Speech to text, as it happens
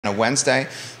a Wednesday,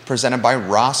 presented by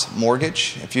Ross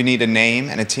Mortgage. If you need a name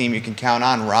and a team you can count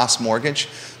on, Ross Mortgage.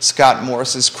 Scott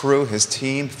Morris's crew, his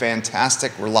team,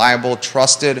 fantastic, reliable,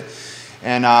 trusted,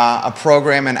 and a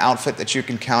program and outfit that you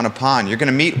can count upon. You're going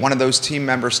to meet one of those team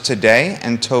members today,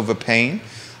 and Tovah Payne.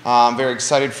 I'm very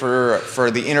excited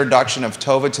for the introduction of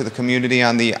Tovah to the community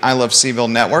on the I Love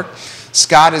Seaville network.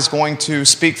 Scott is going to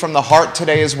speak from the heart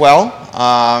today as well,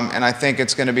 and I think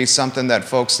it's going to be something that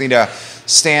folks need to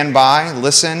stand by,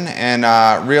 listen,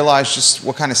 and realize just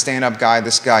what kind of stand-up guy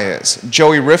this guy is.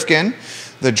 Joey Rifkin,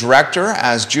 the director,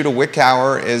 as Judah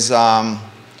Wickower is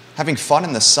having fun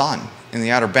in the sun in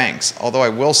the Outer Banks, although I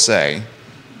will say,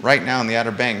 right now in the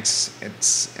Outer Banks,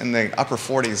 it's in the upper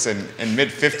 40s and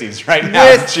mid-50s right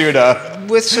now, Judah.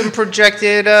 With some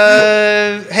projected,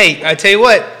 hey, I tell you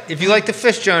what, if you like to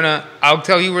fish, Jonah, I'll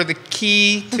tell you where the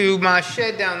key to my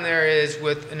shed down there is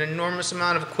with an enormous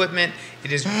amount of equipment.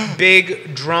 It is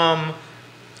big drum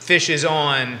fishes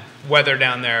on weather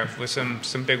down there with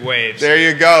some big waves. There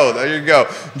you go. There you go.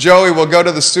 Joey, we'll go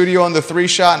to the studio on the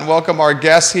 3-shot and welcome our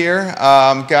guests here.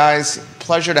 Guys,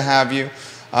 pleasure to have you.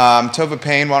 Tovah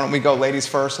Payne, why don't we go ladies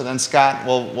first, and then Scott,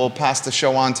 we'll pass the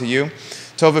show on to you.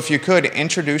 Tovah, if you could,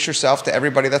 introduce yourself to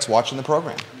everybody that's watching the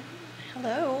program.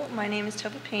 Hello, my name is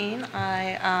Tovah Payne.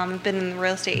 I've been in the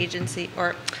real estate agency,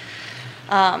 or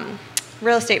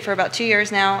real estate for about 2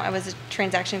 years now. I was a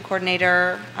transaction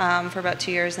coordinator for about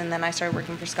 2 years, and then I started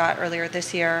working for Scott earlier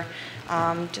this year,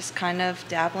 just kind of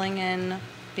dabbling in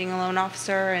being a loan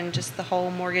officer and just the whole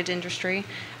mortgage industry.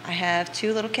 I have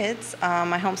 2 little kids.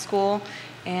 I homeschool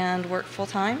and work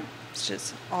full-time. It's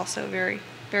just also very,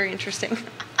 very interesting.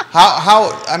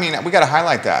 I mean, we got to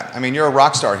highlight that. I mean, you're a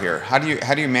rock star here. How do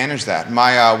you manage that?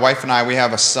 My wife and I, we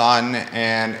have a son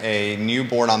and a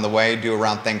newborn on the way, due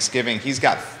around Thanksgiving. He's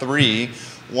got 3.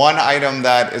 One item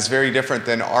that is very different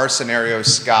than our scenario,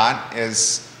 Scott,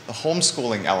 is the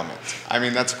homeschooling element. I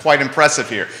mean, that's quite impressive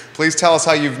here. Please tell us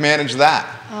how you've managed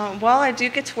that. Well, I do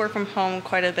get to work from home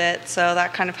quite a bit, so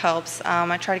that kind of helps.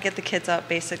 I try to get the kids up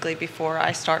basically before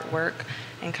I start work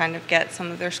and kind of get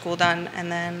some of their school done,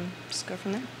 and then just go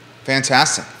from there.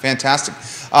 Fantastic, fantastic.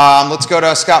 Let's go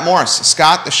to Scott Morris.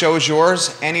 Scott, the show is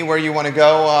yours. Anywhere you want to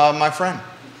go, my friend.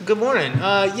 Good morning.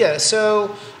 Yeah,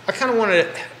 so I kind of wanted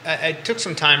to, it took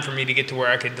some time for me to get to where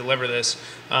I could deliver this,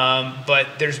 but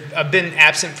I've been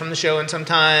absent from the show and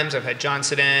sometimes I've had John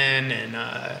sit in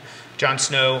and John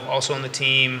Snow also on the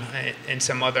team and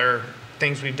some other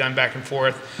things we've done back and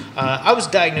forth. I was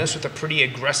diagnosed with a pretty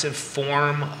aggressive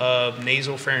form of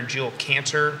nasopharyngeal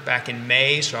cancer back in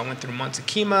May, so I went through months of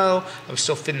chemo. I was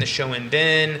still fitting the show in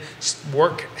then.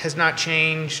 Work has not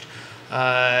changed.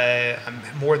 I'm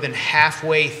more than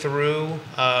halfway through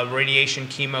radiation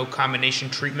chemo combination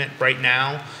treatment right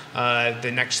now. I've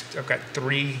got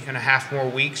 3.5 more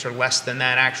weeks, or less than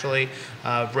that actually,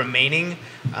 remaining.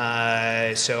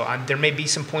 So there may be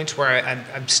some points where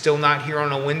I'm still not here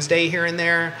on a Wednesday here and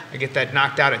there. I get that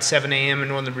knocked out at 7 a.m. in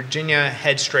Northern Virginia,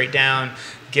 head straight down,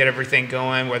 get everything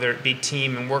going, whether it be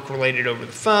team and work related over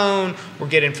the phone, or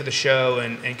get in for the show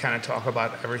and kind of talk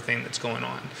about everything that's going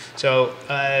on. So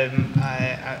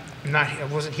I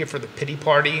wasn't here for the pity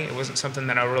party. It wasn't something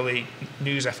that I really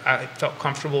knew I felt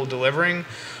comfortable delivering.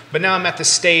 But now I'm at the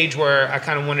stage where I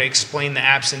kind of want to explain the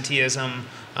absenteeism.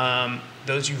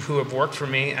 Those of you who have worked for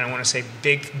me, and I want to say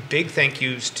big thank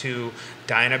yous to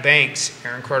Diana Banks,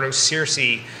 Aaron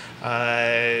Cardo-Searcy,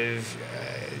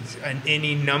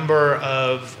 any number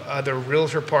of other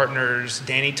realtor partners,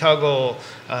 Danny Tuggle,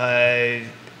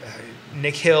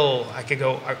 Nick Hill. I could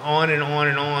go on and on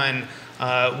and on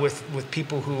with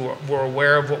people who were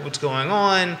aware of what was going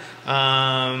on.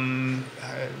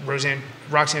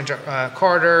 Roxanne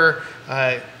Carter,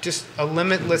 just a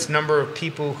limitless number of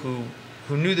people who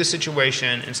knew the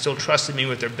situation and still trusted me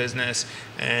with their business,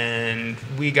 and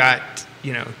we got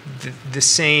the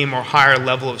same or higher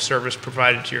level of service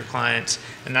provided to your clients,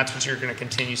 and that's what you're going to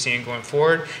continue seeing going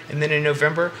forward. And then in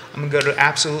November, I'm going to go to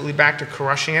absolutely back to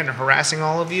crushing it and harassing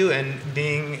all of you and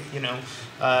being,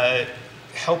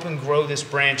 helping grow this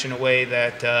branch in a way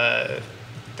that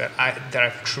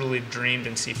I've truly dreamed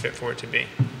and see fit for it to be.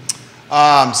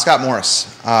 Scott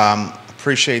Morris,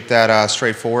 appreciate that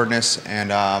straightforwardness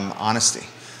and honesty.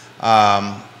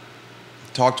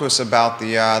 Talk to us about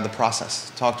the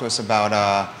process. Talk to us about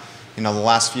the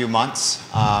last few months.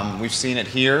 We've seen it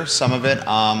here, some of it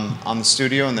on the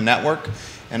studio and the network,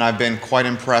 and I've been quite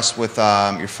impressed with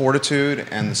your fortitude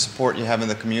and the support you have in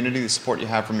the community, the support you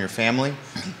have from your family.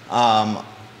 I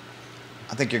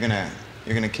think you're gonna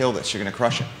kill this. You're gonna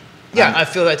crush it. Yeah, I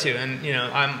feel that too, and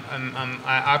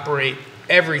I operate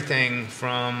everything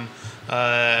from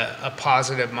a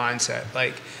positive mindset.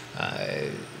 Like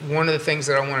one of the things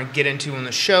that I want to get into on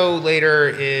the show later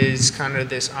is kind of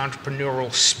this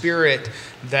entrepreneurial spirit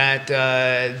that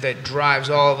that drives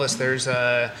all of us. There's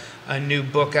a new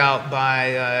book out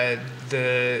by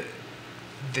the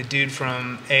dude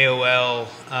from AOL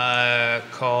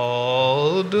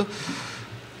called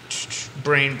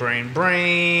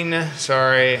Brain.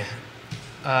 Sorry,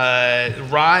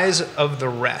 Rise of the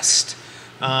Rest,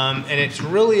 and it's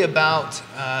really about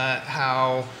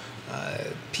how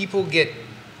people get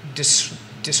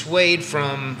dissuade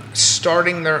from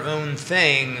starting their own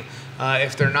thing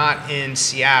if they're not in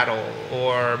Seattle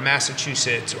or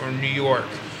Massachusetts or New York.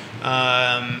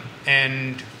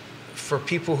 And for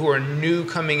people who are new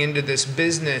coming into this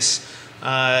business,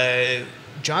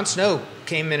 Jon Snow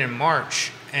came in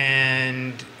March,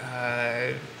 and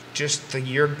just the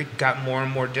year got more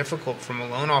and more difficult from a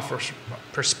loan officer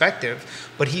perspective,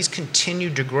 but he's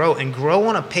continued to grow and grow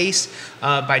on a pace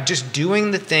by just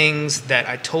doing the things that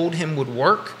I told him would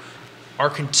work, are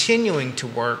continuing to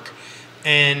work,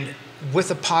 and with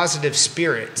a positive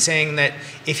spirit, saying that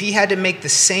if he had to make the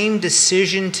same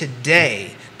decision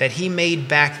today that he made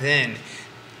back then,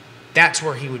 that's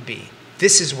where he would be.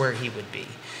 This is where he would be.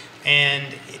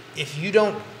 And if you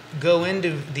don't go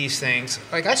into these things,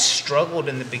 like I struggled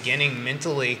in the beginning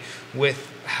mentally with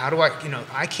how do I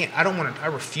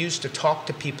refuse to talk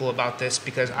to people about this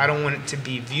because I don't want it to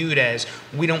be viewed as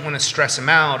we don't want to stress him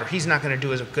out, or he's not going to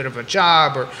do as good of a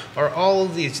job, or all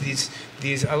of these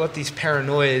I let these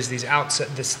paranoias, these outside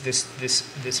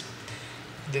this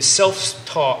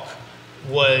self-talk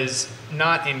was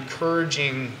not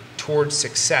encouraging towards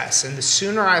success. And the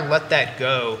sooner I let that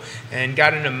go and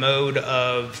got in a mode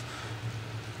of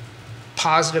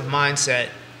positive mindset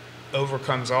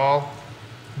overcomes all,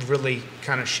 really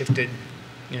kind of shifted,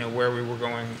 where we were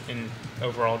going in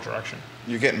overall direction.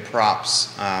 You're getting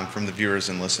props from the viewers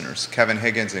and listeners. Kevin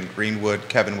Higgins in Greenwood.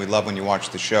 Kevin, we love when you watch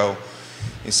the show.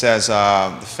 He says,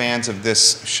 the fans of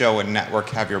this show and network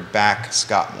have your back,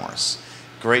 Scott Morris.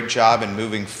 Great job in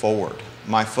moving forward.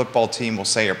 My football team will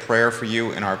say a prayer for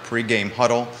you in our pregame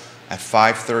huddle at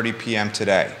 5:30 p.m.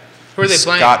 today. Who are they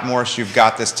playing? Scott Morris, you've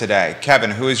got this today.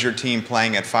 Kevin, who is your team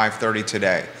playing at 5:30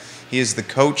 today? He is the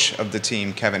coach of the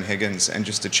team, Kevin Higgins, and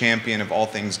just a champion of all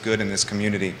things good in this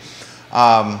community.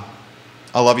 I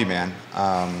love you, man.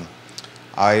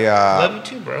 I love you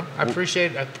too, bro. I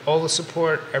appreciate all the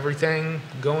support, everything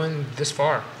going this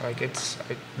far. Like it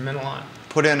meant a lot.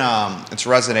 Put in, it's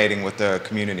resonating with the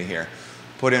community here.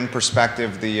 Put in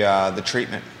perspective the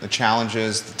treatment, the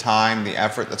challenges, the time, the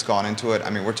effort that's gone into it. I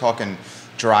mean, we're talking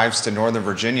drives to Northern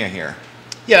Virginia here.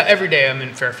 Yeah, every day I'm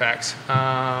in Fairfax.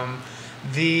 Part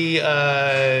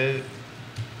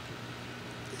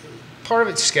of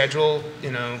it's schedule,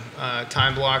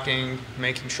 time blocking,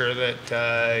 making sure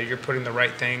that you're putting the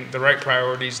right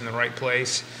priorities in the right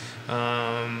place.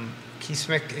 Keith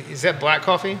Smith, is that black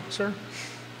coffee, sir?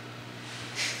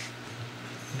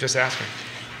 Just asking.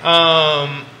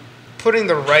 Putting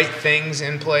the right things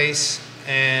in place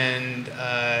and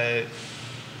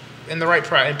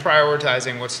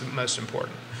prioritizing what's the most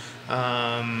important.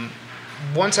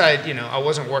 Once I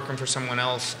wasn't working for someone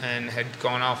else and had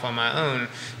gone off on my own,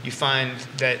 you find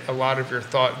that a lot of your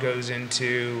thought goes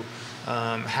into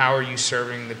how are you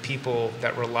serving the people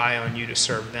that rely on you to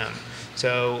serve them.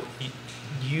 So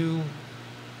you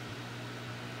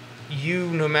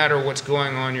no matter what's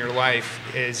going on in your life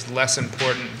is less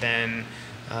important than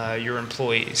your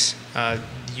employees.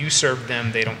 You serve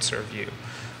them, they don't serve you.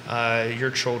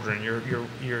 Your children,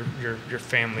 your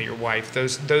family, your wife.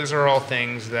 Those are all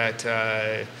things that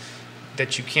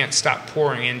that you can't stop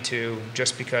pouring into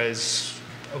just because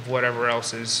of whatever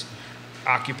else is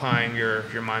occupying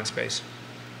your mind space.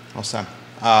 Well said.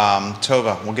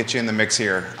 Tovah, we'll get you in the mix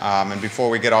here. And before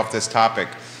we get off this topic,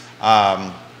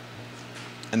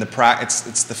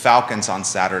 it's the Falcons on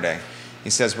Saturday. He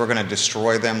says we're going to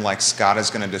destroy them like Scott is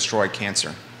going to destroy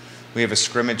cancer. We have a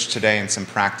scrimmage today and some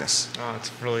practice. Oh,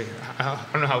 it's really, I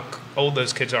don't know how old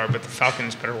those kids are, but the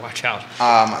Falcons better watch out.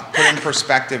 Put in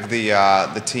perspective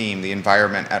the team, the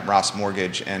environment at Ross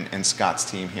Mortgage and Scott's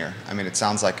team here. I mean, it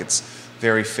sounds like it's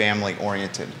very family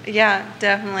oriented. Yeah,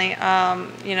 definitely.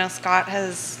 Scott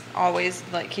has always,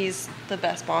 he's the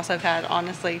best boss I've had,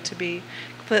 honestly, to be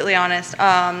completely honest.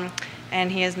 And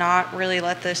he has not really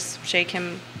let this shake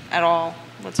him at all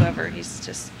whatsoever. He's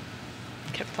just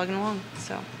kept plugging along,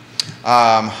 so.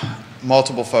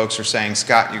 Multiple folks are saying,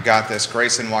 Scott, you got this.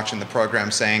 Grayson watching the program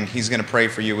saying he's going to pray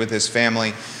for you with his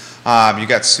family. You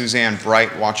got Suzanne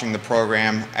Bright watching the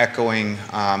program, echoing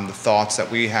the thoughts that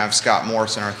we have, Scott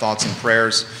Morris, and our thoughts and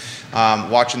prayers.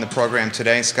 Watching the program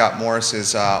today, Scott Morris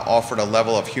has offered a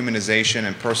level of humanization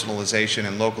and personalization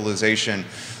and localization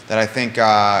that I think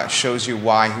shows you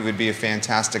why he would be a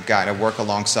fantastic guy to work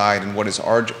alongside in what is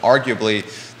arguably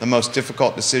the most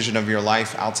difficult decision of your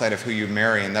life outside of who you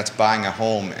marry, and that's buying a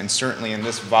home, and certainly in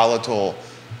this volatile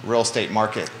real estate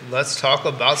market. Let's talk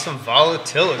about some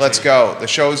volatility. Let's go. The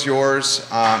show's yours.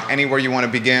 Anywhere you want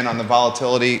to begin on the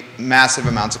volatility, massive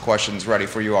amounts of questions ready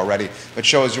for you already, but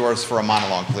show is yours for a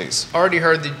monologue, please. Already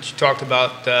heard that you talked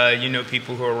about,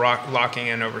 people who are locking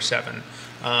in over 7.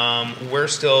 We're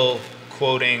still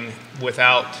quoting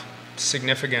without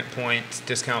significant points,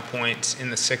 discount points in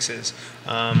the 6s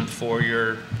for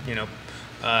your,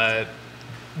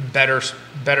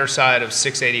 better side of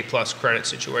 680 plus credit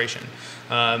situation,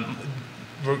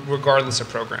 regardless of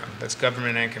program. That's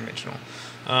government and conventional.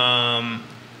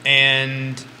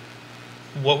 And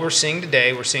what we're seeing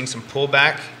today, we're seeing some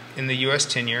pullback in the U.S.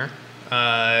 10-year.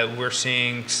 We're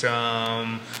seeing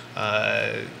some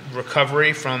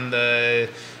recovery from the.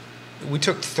 We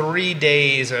took 3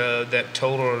 days that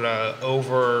totaled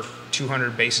over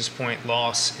 200 basis point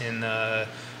loss in the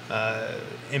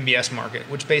MBS market,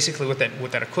 which basically what that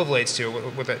equivalates to,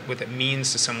 what that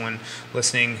means to someone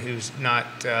listening who's not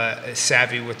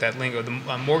savvy with that lingo. The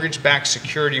mortgage-backed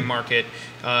security market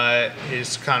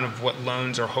is kind of what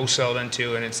loans are wholesaled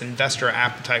into, and it's investor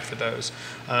appetite for those.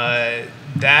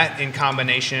 That in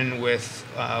combination with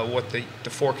what the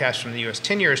forecast from the U.S.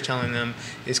 10-year is telling them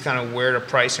is kind of where to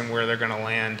price and where they're going to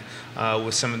land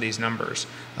with some of these numbers.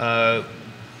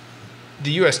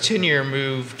 The U.S. 10-year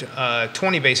moved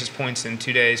 20 basis points in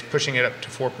 2 days, pushing it up to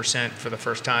 4% for the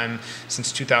first time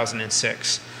since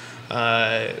 2006.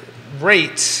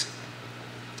 Rates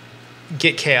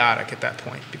get chaotic at that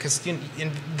point because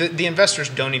the investors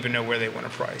don't even know where they want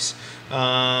to price.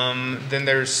 Then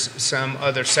there's some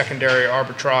other secondary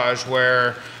arbitrage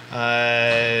where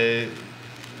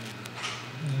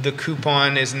the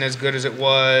coupon isn't as good as it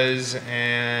was,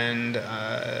 and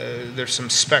there's some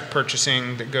spec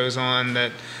purchasing that goes on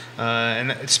that,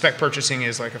 and spec purchasing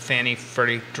is like a Fannie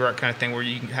Freddie direct kind of thing where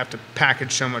you have to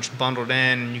package so much bundled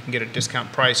in and you can get a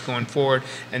discount price going forward,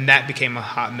 and that became a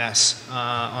hot mess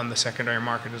on the secondary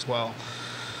market as well.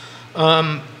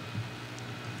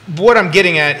 What I'm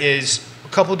getting at is a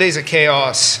couple of days of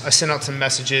chaos. I sent out some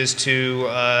messages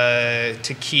to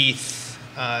Keith,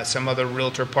 some other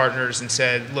realtor partners, and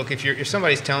said, look, if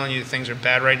somebody's telling you that things are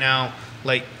bad right now,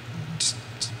 like, just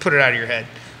put it out of your head.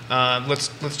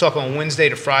 Let's talk on Wednesday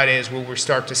to Friday is where we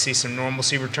start to see some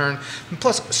normalcy return. And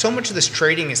plus, so much of this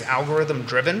trading is algorithm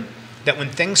driven that when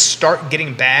things start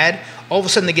getting bad, all of a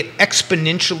sudden they get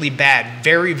exponentially bad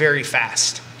very, very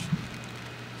fast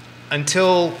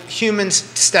until humans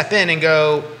step in and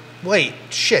go, wait,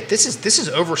 shit, this is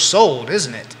oversold,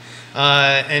 isn't it?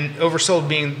 And oversold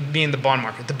being the bond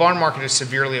market. The bond market is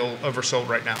severely oversold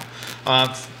right now.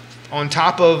 On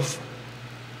top of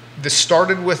this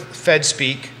started with Fed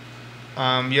speak.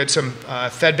 You had some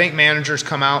Fed bank managers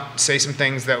come out, say some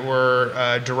things that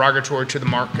were derogatory to the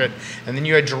market. And then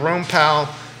you had Jerome Powell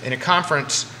in a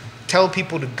conference tell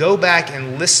people to go back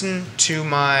and listen to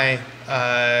my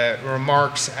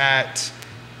remarks at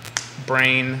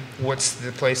what's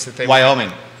the place that they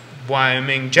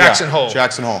Wyoming, Jackson Hole.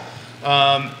 Jackson Hole.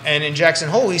 And in Jackson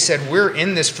Hole, he said, we're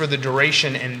in this for the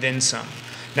duration and then some.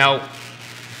 Now,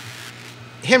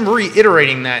 him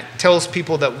reiterating that tells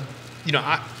people that,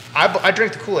 I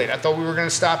drank the Kool-Aid. I thought we were going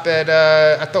to stop at,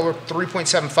 I thought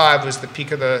 3.75 was the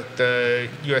peak of the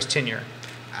U.S. 10-year.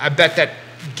 I bet that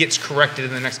gets corrected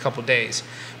in the next couple of days.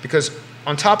 Because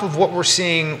on top of what we're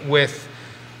seeing with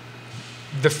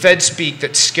the Fed speak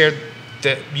that scared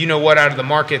the out of the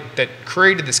market that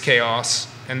created this chaos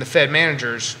and the Fed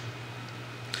managers,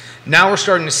 now we're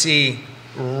starting to see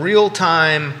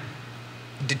real-time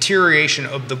deterioration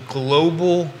of the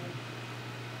global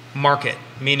market,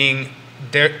 meaning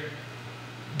the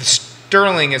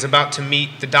sterling is about to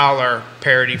meet the dollar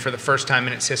parity for the first time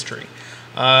in its history.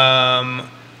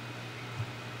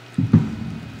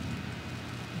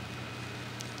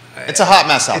 It's a hot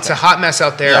mess out there. It's a hot mess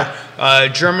out there. Yeah.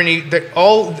 Germany,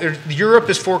 Europe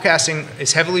is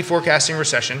heavily forecasting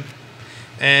recession,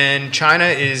 and China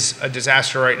is a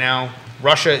disaster right now.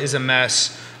 Russia is a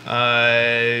mess.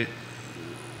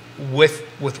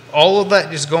 With all of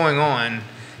that is going on,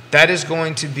 that is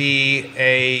going to be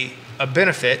a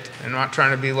benefit. I'm not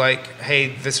trying to be like,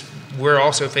 hey, we're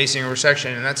also facing a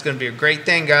recession, and that's going to be a great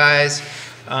thing, guys.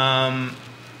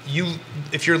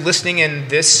 If you're listening in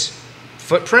this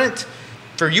footprint,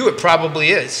 for you it probably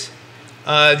is.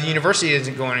 The university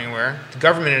isn't going anywhere. The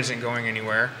government isn't going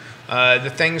anywhere.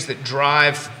 The things that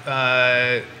drive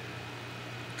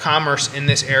commerce in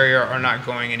this area are not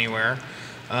going anywhere.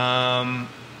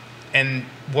 And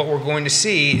what we're going to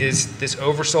see is this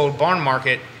oversold barn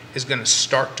market is going to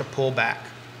start to pull back.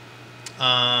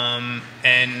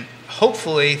 And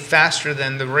hopefully faster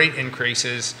than the rate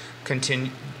increases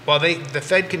continue. While the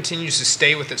Fed continues to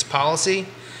stay with its policy,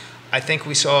 I think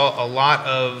we saw a lot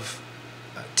of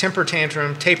taper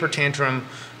tantrum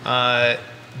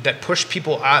that pushed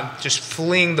people out, just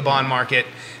fleeing the bond market,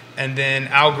 and then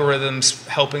algorithms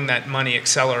helping that money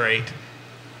accelerate.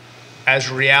 As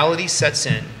reality sets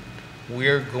in,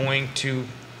 we're going to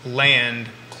land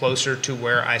closer to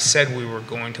where I said we were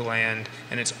going to land,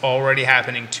 and it's already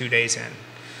happening 2 days in.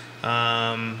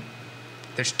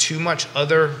 There's too much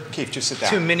other, Keith, just sit down.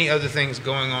 too many other things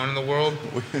going on in the world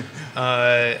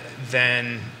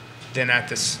than at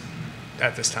this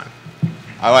time.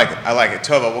 I like it. I like it.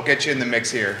 Tovah, we'll get you in the mix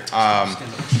here.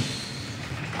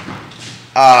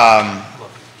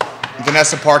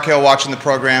 Vanessa Parkhill watching the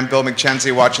program. Bill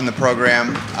McChenzie watching the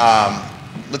program.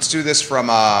 Let's do this from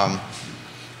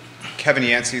Kevin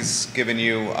Yancey's giving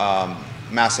you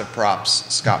massive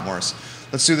props, Scott Morris.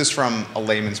 Let's do this from a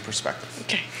layman's perspective.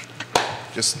 Okay.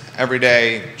 Just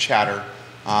everyday chatter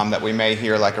that we may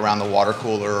hear like around the water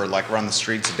cooler or like around the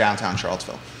streets of downtown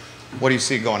Charlottesville. What do you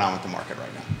see going on with the market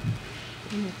right now?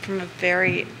 From a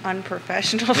very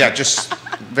unprofessional. Yeah, just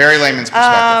very layman's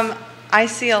perspective. I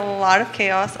see a lot of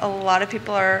chaos. A lot of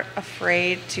people are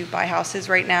afraid to buy houses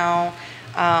right now.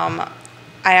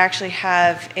 I actually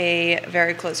have a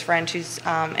very close friend who's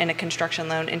in a construction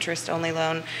loan, interest-only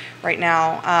loan right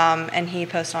now, and he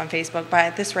posted on Facebook, but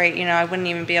at this rate, I wouldn't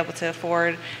even be able to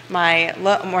afford my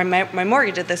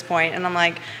mortgage at this point. And I'm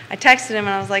like, I texted him and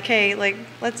I was like, hey, like,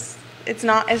 it's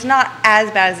not as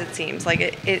bad as it seems. Like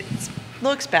it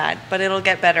looks bad, but it'll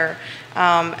get better.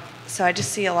 So I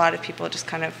just see a lot of people just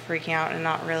kind of freaking out and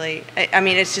not really. I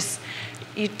mean, it's just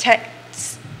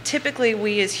typically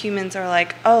we as humans are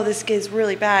like, oh, this is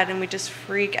really bad, and we just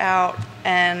freak out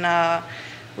and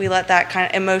we let that kind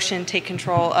of emotion take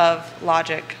control of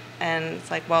logic. And it's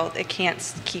like, well, it can't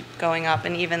keep going up,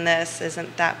 and even this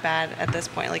isn't that bad at this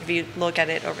point. Like if you look at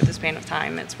it over the span of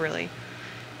time, it's really,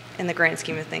 in the grand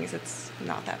scheme of things, it's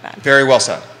not that bad. Very well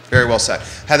said. Very well said.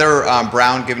 Heather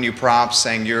Brown giving you props,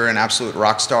 saying you're an absolute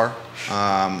rock star.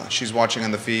 She's watching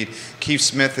on the feed. Keith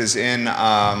Smith is in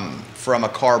from a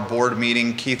car board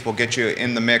meeting. Keith, we'll get you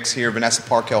in the mix here. Vanessa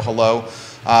Parkhill, hello.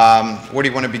 Where do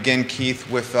you want to begin, Keith,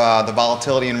 with the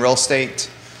volatility in real estate?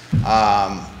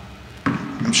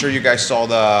 I'm sure you guys saw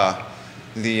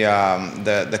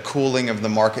the cooling of the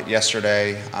market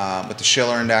yesterday with the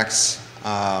Schiller Index.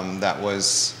 That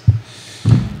was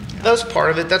part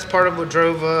of it. That's part of what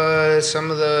drove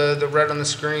some of the red on the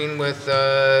screen with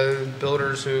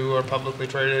builders who are publicly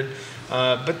traded.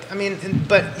 But I mean,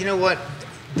 but you know what?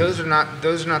 Those are not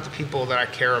the people that I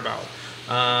care about.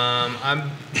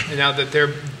 Now that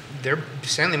they're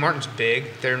Stanley Martin's big.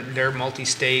 They're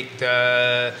multi-state,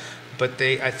 but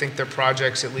I think their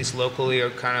projects, at least locally,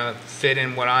 are kind of fit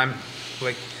in what I'm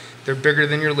like. They're bigger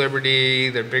than your Liberty.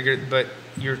 They're bigger, but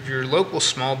your local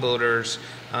small builders,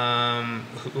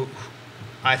 who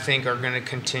I think are going to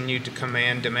continue to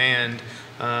command demand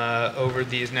over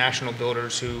these national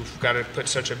builders who've got to put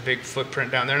such a big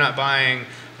footprint down. They're not buying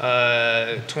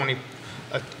a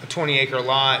 20-acre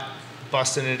lot,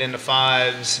 busting it into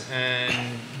fives,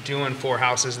 and doing 4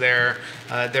 houses there.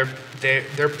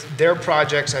 Their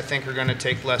projects, I think, are going to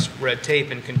take less red tape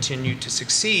and continue to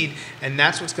succeed, and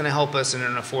that's what's going to help us in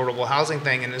an affordable housing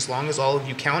thing. And as long as all of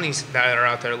you counties that are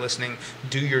out there listening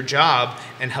do your job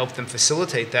and help them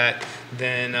facilitate that,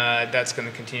 then that's going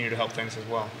to continue to help things as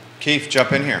well. Keith,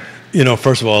 jump in here.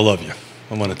 First of all, I love you.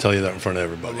 I want to tell you that in front of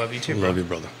everybody. I love you too, I love you,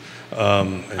 brother.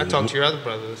 I talked to your other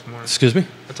brother this morning. Excuse me?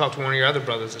 I talked to one of your other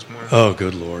brothers this morning. Oh,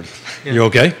 good Lord. Yeah. You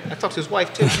okay? I talked to his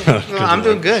wife too. I'm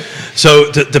doing good.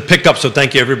 So to pick up, so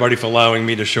thank you everybody for allowing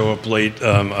me to show up late.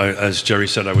 As Jerry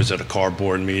said, I was at a car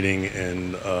board meeting,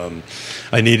 and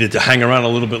I needed to hang around a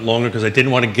little bit longer because I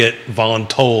didn't want to get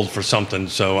voluntold for something,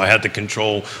 so I had to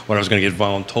control what I was going to get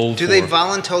voluntold for. Do they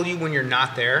voluntold you when you're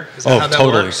not there? Is that how that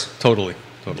totally, works? Totally.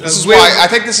 I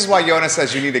think this is why Yonna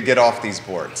says you need to get off these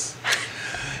boards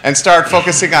and start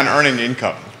focusing on earning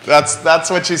income.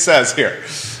 That's what she says here.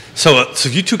 So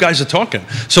you two guys are talking.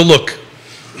 So look,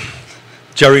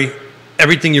 Jerry,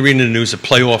 everything you read in the news, a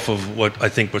play off of what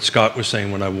Scott was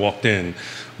saying when I walked in,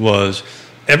 was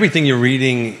everything you're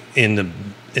reading in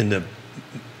the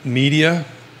media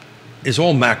is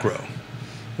all macro,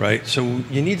 right? So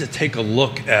you need to take a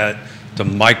look at to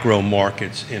micro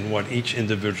markets in what each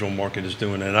individual market is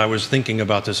doing. And I was thinking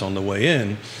about this on the way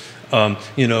in.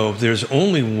 You know, there's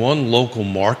only one local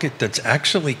market that's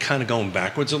actually kind of going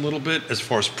backwards a little bit as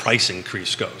far as price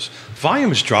increase goes.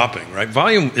 Volume is dropping, right?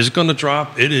 Volume is going to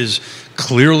drop. It is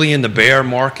clearly in the bear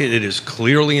market. It is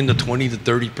clearly in the 20 to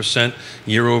 30%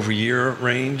 year over year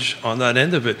range on that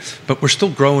end of it. But we're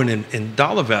still growing in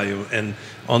dollar value. And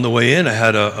on the way in, I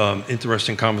had an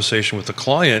interesting conversation with a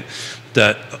client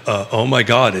that, oh my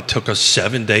God, it took us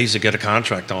 7 days to get a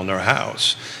contract on their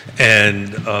house. And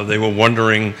they were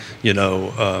wondering,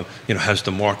 has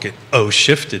the market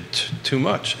shifted too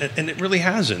much? And it really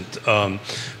hasn't.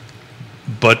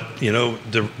 But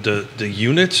the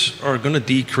units are going to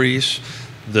decrease.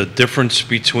 The difference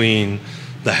between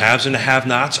the haves and the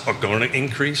have-nots are going to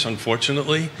increase,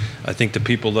 unfortunately. I think the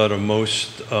people that are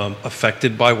most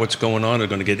affected by what's going on are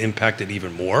going to get impacted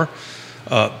even more.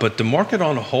 But the market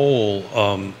on a whole,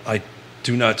 I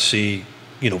do not see,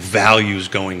 values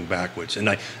going backwards.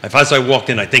 And as I walked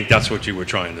in, I think that's what you were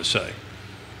trying to say.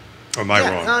 Or am I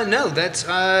wrong? No, that's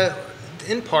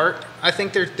in part. I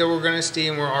think that we're going to see,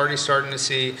 and we're already starting to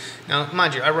see. Now,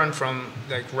 mind you, I run from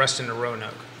like Reston to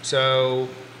Roanoke, so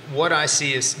what I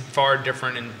see is far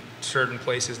different in certain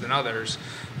places than others.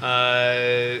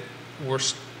 You're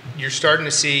starting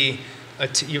to see. I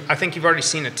think you've already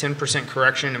seen a 10%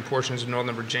 correction in portions of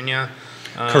Northern Virginia.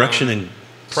 Correction in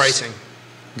pricing.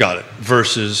 Got it.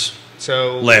 Versus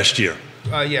last year.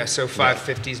 Yeah, so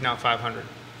 550 is now 500.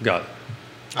 Got it.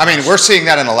 I mean, we're seeing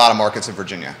that in a lot of markets in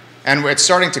Virginia. And it's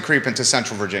starting to creep into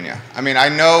Central Virginia. I mean, I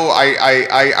know,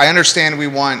 I understand we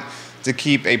want to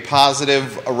keep a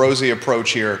positive, a rosy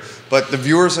approach here, but the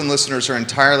viewers and listeners are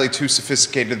entirely too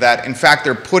sophisticated to that. In fact,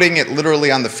 they're putting it literally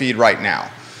on the feed right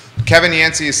now. Kevin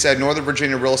Yancey has said Northern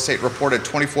Virginia real estate reported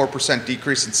 24%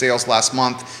 decrease in sales last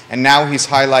month, and now he's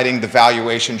highlighting the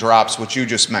valuation drops, which you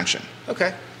just mentioned.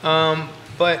 Okay.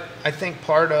 But I think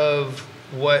part of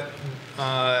what,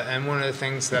 and one of the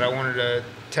things that I wanted to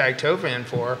tag Tovah in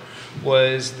for,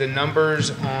 was the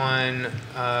numbers on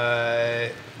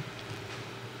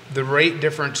the rate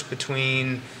difference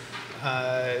between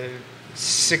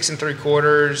 6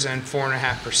 3/4 and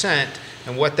 4.5%,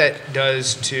 and what that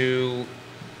does to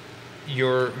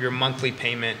your monthly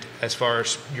payment as far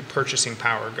as your purchasing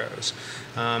power goes,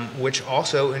 which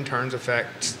also in turn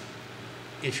affects,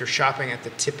 if you're shopping at the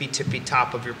tippy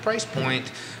top of your price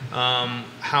point,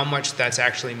 how much that's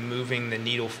actually moving the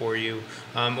needle for you,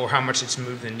 or how much it's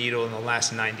moved the needle in the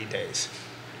last 90 days.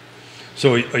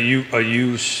 So are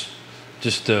you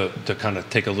just to kind of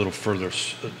take a little further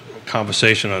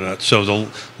conversation on that?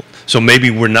 So maybe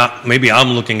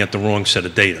I'm looking at the wrong set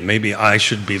of data. Maybe I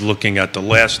should be looking at the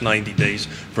last 90 days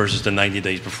versus the 90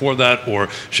 days before that, or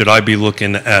should I be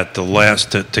looking at the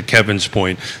last, to Kevin's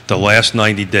point, the last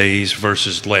 90 days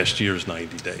versus last year's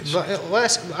 90 days?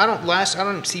 I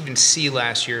don't even see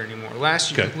last year anymore.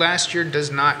 Last year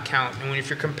does not count. And if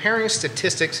you're comparing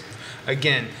statistics,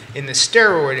 again, in the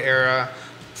steroid era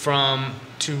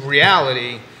to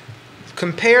reality,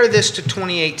 compare this to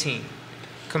 2018.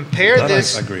 Compare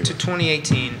this to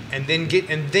 2018, and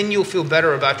then you'll feel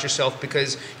better about yourself,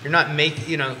 because you're not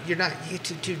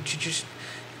just.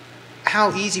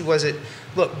 How easy was it?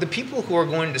 Look, the people who are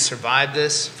going to survive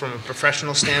this from a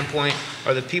professional standpoint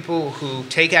are the people who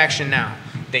take action now.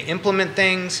 They implement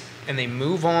things and they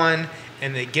move on,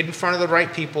 and they get in front of the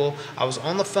right people. I was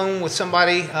on the phone with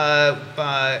somebody,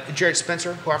 Jared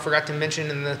Spencer, who I forgot to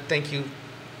mention in the thank you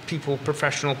people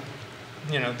professional,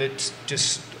 that's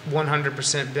just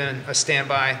 100% been a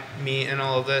standby, me and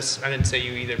all of this. I didn't say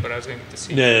you either, but I was going to get to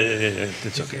see you. Yeah.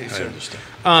 It's okay. I understand.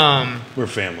 We're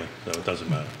family, so it doesn't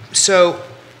matter. So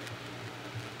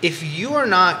if you are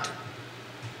not,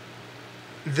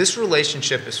 this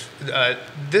relationship is,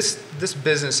 this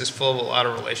business is full of a lot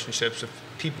of relationships of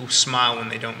people who smile when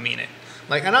they don't mean it.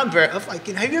 Like, and I'm like,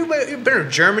 have you ever been to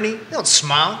Germany? They don't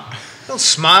smile. They don't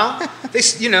smile. They,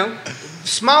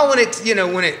 smile when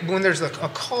there's a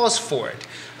cause for it.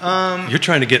 You're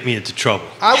trying to get me into trouble.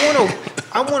 I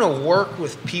want to work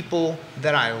with people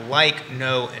that I like,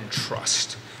 know, and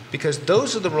trust, because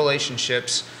those are the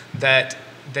relationships that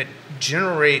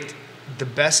generate the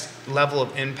best level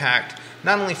of impact,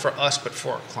 not only for us but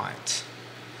for our clients.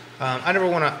 I never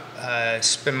want to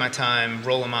spend my time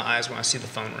rolling my eyes when I see the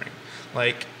phone ring.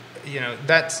 Like,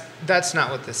 that's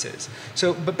not what this is.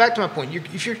 So, but back to my point,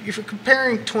 if you're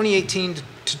comparing 2018 to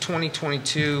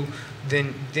 2022,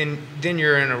 then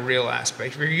you're in a real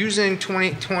aspect. If you're using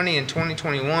 2020 and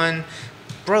 2021,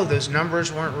 bro, those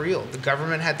numbers weren't real. The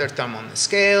government had their thumb on the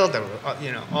scale. There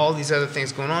were, all these other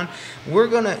things going on.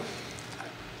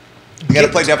 You got to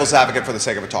play devil's advocate for the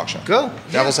sake of a talk show. Go.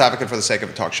 Devil's advocate for the sake of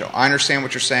a talk show. I understand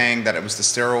what you're saying, that it was the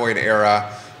steroid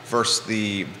era versus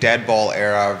the dead ball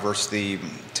era versus the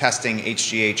testing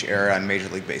HGH era in Major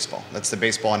League Baseball. That's the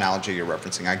baseball analogy you're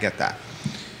referencing. I get that.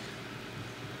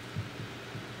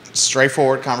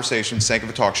 Straightforward conversation, sake of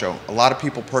a talk show. A lot of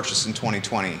people purchased in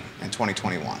 2020 and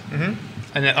 2021. Mm-hmm.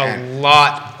 And a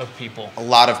lot of people. A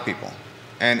lot of people.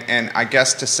 And I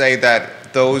guess to say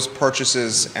that those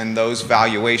purchases and those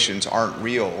valuations aren't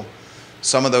real,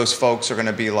 some of those folks are going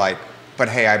to be like, but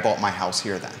hey, I bought my house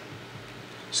here then.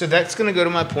 So that's going to go to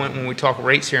my point when we talk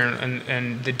rates here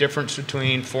and the difference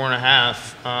between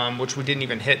 4.5, which we didn't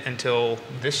even hit until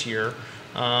this year,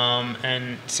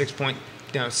 and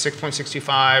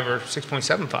 6.65 or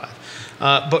 6.75.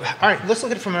 But all right, let's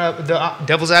look at it from the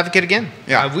devil's advocate again.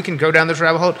 Yeah. We can go down this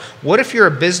rabbit hole. What if you're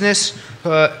a business?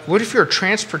 What if you're a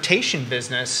transportation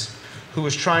business who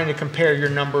was trying to compare your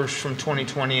numbers from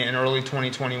 2020 and early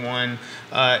 2021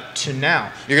 to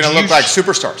now? You're going to look like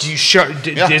superstars.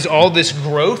 Is all this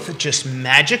growth just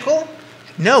magical?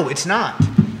 No, it's not.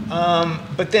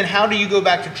 But then how do you go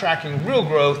back to tracking real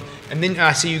growth? And then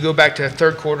I see you go back to the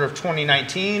third quarter of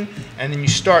 2019, and then you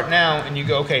start now and you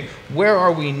go, okay, where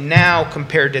are we now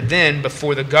compared to then,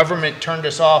 before the government turned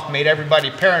us off, made everybody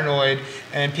paranoid,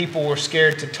 and people were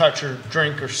scared to touch or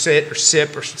drink or sit or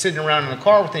sip or sitting around in the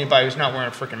car with anybody who's not wearing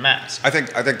a freaking mask? I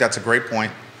think that's a great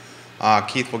point.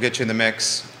 Keith, we'll get you in the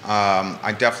mix.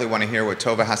 I definitely want to hear what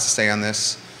Tovah has to say on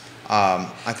this.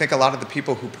 I think a lot of the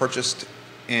people who purchased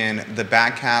in the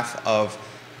back half of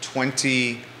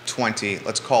 2020,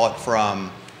 let's call it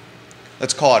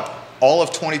all of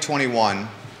 2021,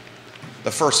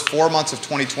 the first 4 months of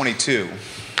 2022,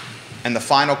 and the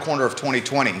final quarter of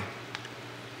 2020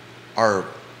 are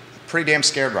pretty damn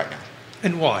scared right now.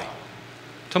 And why?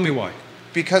 Tell me why.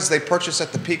 Because they purchased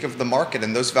at the peak of the market,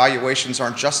 and those valuations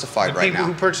aren't justified right now.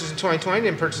 People who purchased in 2020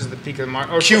 didn't purchase at the peak of the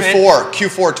market. Q4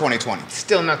 2020.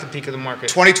 Still not the peak of the market.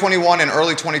 2021 and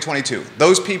early 2022.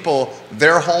 Those people,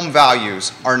 their home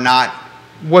values are not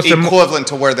equivalent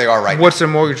to where they are right now. What's their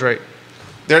mortgage rate?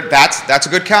 That's a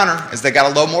good counter, is they got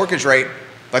a low mortgage rate,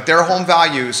 but their home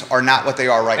values are not what they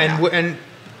are right now.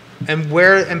 And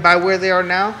by where they are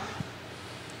now,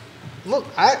 look,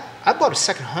 I bought a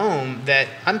second home that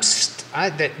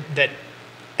that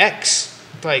X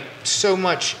like so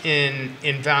much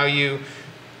in value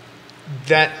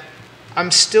that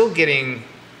I'm still getting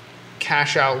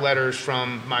cash out letters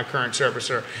from my current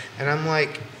servicer, and I'm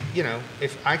like,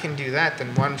 if I can do that,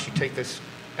 then why don't you take this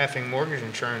effing mortgage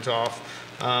insurance off?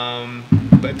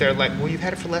 But they're like, well, you've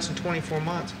had it for less than 24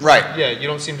 months. Right. Yeah, you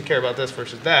don't seem to care about this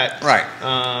versus that. Right.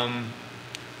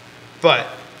 But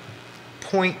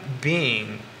point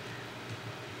being,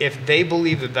 if they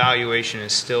believe the valuation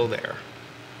is still there,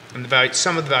 and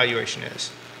some of the valuation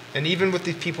is, and even with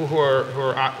these people who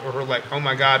are like, oh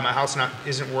my God, my house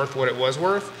isn't worth what it was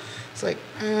worth, it's like,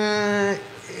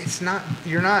 it's not.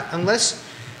 You're not, unless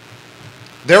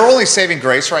they're only saving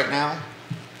grace right now,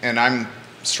 and I'm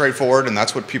straightforward, and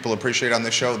that's what people appreciate on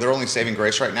this show. Their only saving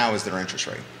grace right now is their interest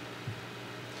rate,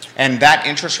 and that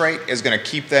interest rate is going to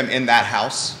keep them in that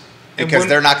house because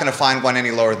they're not going to find one any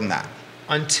lower than that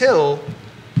until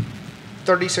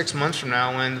 36 months from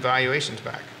now when the valuation's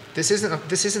back. This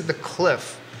isn't the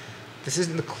cliff. This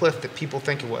isn't the cliff that people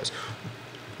think it was.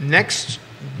 Next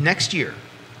year,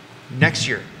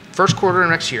 first quarter of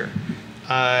next year,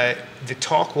 the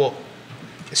talk will,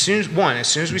 as soon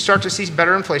as we start to see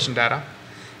better inflation data,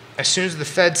 as soon as the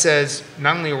Fed says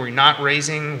not only are we not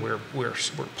raising, we're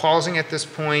pausing at this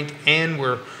point, and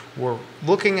we're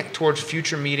looking towards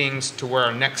future meetings to where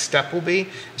our next step will be.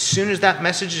 As soon as that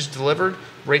message is delivered,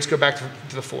 rates go back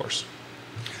to the fours.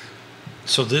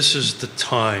 So this is the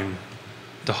time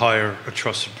to hire a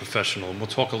trusted professional, and we'll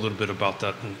talk a little bit about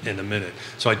that in a minute.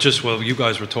 So while you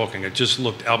guys were talking, I just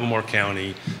looked Albemarle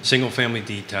County, single-family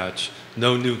detached,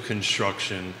 no new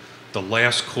construction, the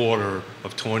last quarter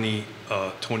of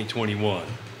 2021.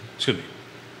 Excuse me.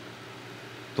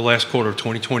 The last quarter of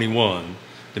 2021,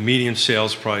 the median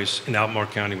sales price in Albemarle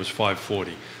County was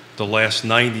 $540. The last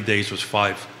 90 days was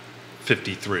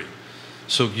 $553.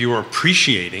 So you're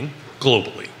appreciating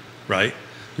globally, right?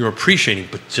 You're appreciating,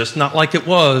 but just not like it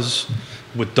was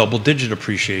with double-digit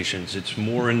appreciations. It's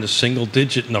more in the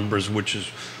single-digit numbers, which is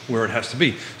where it has to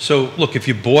be. So look, if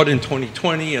you bought in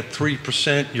 2020 at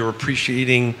 3%, you're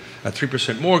appreciating at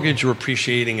 3% mortgage, you're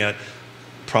appreciating at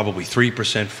probably 3%,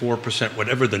 4%,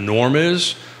 whatever the norm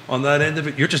is on that end of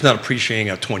it. You're just not appreciating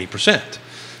at 20%.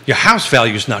 Your house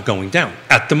value is not going down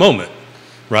at the moment,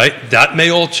 right? That may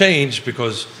all change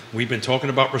because we've been talking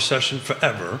about recession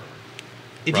forever.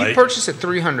 If you purchase at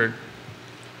 300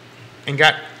 and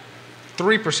got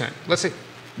 3%. Let's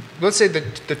say the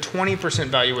 20%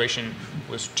 valuation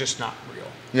was just not real.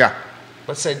 Yeah.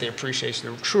 Let's say the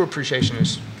true appreciation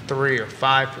is 3 or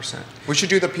 5%. We should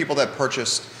do the people that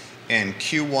purchased in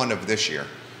Q1 of this year.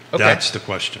 Okay. That's the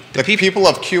question. The people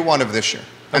of Q1 of this year.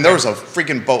 And there was a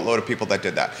freaking boatload of people that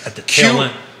did that. At the tail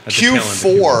end.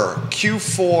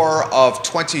 Q4 of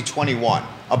 2021,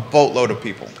 a boatload of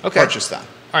people purchased that.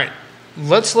 All right.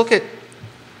 Let's look at,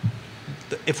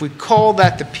 if we call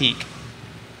that the peak,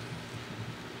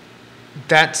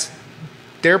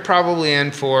 they're probably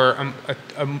in for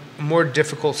a more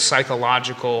difficult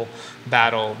psychological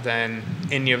battle than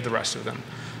any of the rest of them.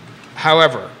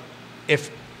 However,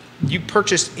 if you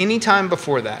purchased any time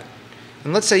before that,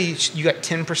 and let's say you got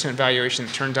 10% valuation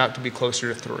that turns out to be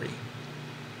closer to 3,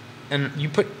 and you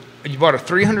bought a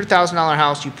 $300,000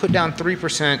 house, you put down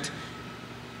 3%,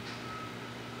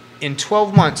 in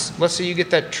 12 months, let's say you get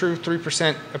that true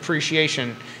 3%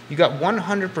 appreciation, you got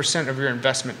 100% of your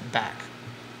investment back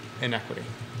in equity.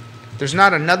 There's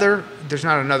not another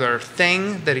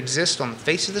thing that exists on the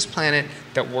face of this planet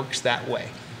that works that way.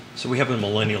 So we have a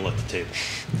millennial at the table.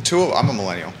 I'm a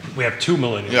millennial. We have 2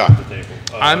 millennials at the table.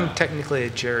 I'm technically a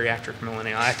geriatric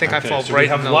millennial. I think I fall so right we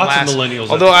have in the lots last. of millennials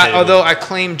Although at the table. although I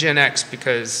claim Gen X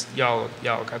because y'all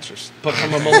got your. But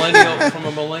from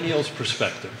a millennial's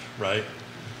perspective, right?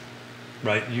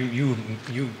 Right, you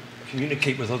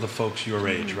communicate with other folks your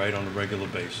age, right, on a regular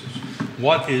basis.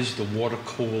 What is the water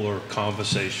cooler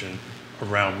conversation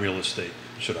around real estate?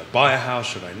 Should I buy a house?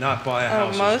 Should I not buy a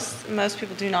house? Most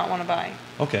people do not want to buy.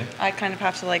 Okay. I kind of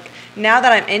have to now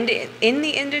that I'm in the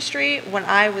industry, when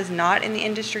I was not in the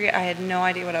industry, I had no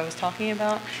idea what I was talking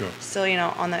about. Sure. Still,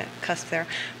 on the cusp there.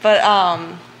 But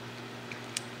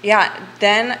yeah,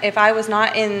 then if I was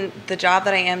not in the job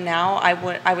that I am now,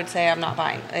 I would say I'm not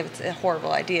buying. It's a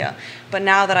horrible idea. But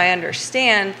now that I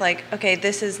understand, okay,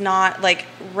 this is not,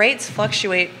 rates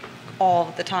fluctuate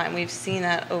all the time. We've seen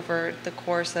that over the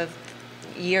course of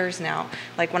years now.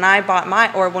 When I bought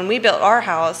when we built our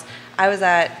house, I was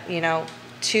at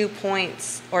 2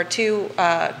 points or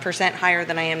 2% higher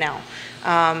than I am now,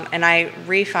 and I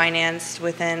refinanced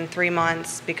within 3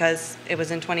 months because it was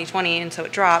in 2020 and so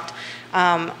it dropped.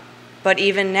 But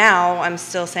even now, I'm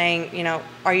still saying,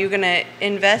 are you going to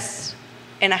invest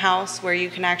in a house where you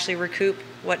can actually recoup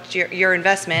what your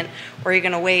investment, or are you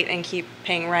going to wait and keep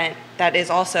paying rent that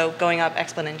is also going up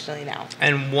exponentially now?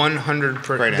 And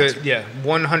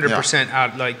 100%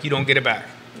 out, you don't get it back.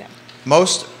 Yeah.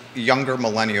 Most younger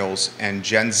millennials and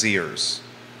Gen Zers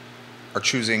are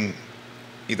choosing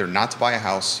either not to buy a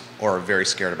house or are very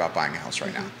scared about buying a house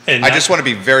right now. And I just want to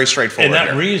be very straightforward. And that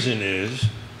here. reason is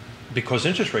because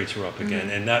interest rates are up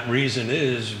again, and that reason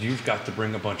is you've got to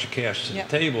bring a bunch of cash to the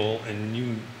table, and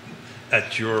you,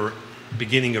 at your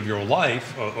beginning of your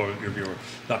life, or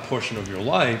that portion of your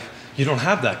life, you don't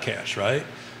have that cash, right?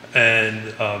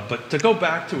 And but to go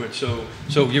back to it, so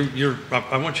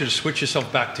I want you to switch yourself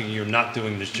back to you're not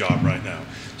doing this job right now.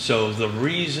 So the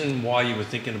reason why you were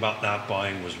thinking about not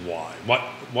buying was why?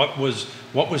 What was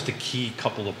the key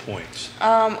couple of points?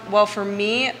 Well, for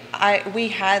me, we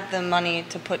had the money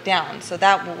to put down, so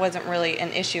that wasn't really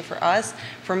an issue for us.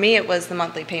 For me, it was the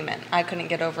monthly payment. I couldn't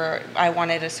get over. I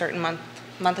wanted a certain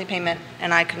monthly payment,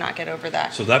 and I could not get over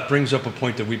that. So that brings up a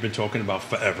point that we've been talking about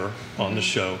forever on the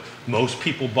show. Most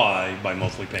people buy by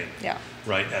monthly payment. Yeah.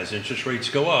 Right? As interest rates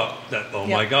go up,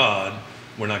 my God,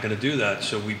 we're not going to do that.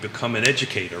 So we become an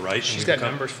educator, right? She's got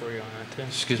numbers for you on that too.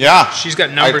 Excuse me? Yeah. She's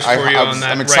got numbers for you on that.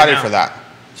 I'm excited right now. for that.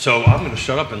 So I'm going to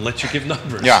shut up and let you give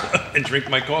numbers. And drink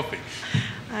my coffee.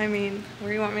 I mean, where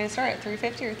do you want me to start? At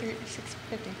 350 or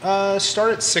 650?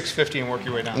 Start at 650 and work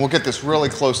your way down. We'll get this really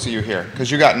close to you here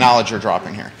because you got knowledge you're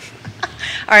dropping here.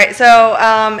 All right, so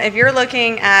if you're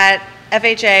looking at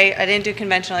FHA, I didn't do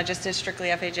conventional, I just did strictly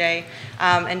FHA,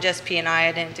 and just P&I,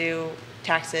 I didn't do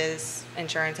taxes,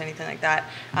 insurance, anything like that.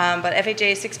 But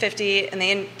FHA 650, and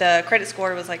the credit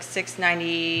score was like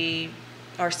 690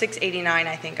 or 689,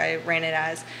 I think I ran it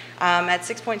as. At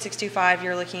 6.625,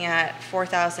 you're looking at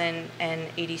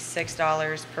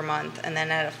 $4,086 per month, and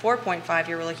then at a 4.5,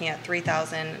 you're looking at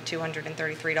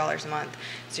 $3,233 a month.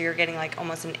 So you're getting like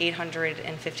almost an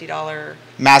 $850.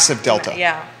 Massive delta.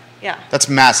 Yeah. That's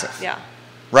massive. Yeah.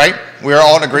 Right? We're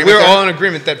all in agreement. We're all in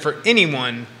agreement that for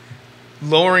anyone,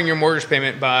 lowering your mortgage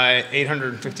payment by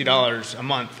 $850 a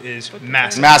month is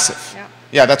massive. Massive. Yeah.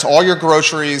 Yeah, that's all your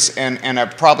groceries and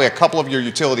probably a couple of your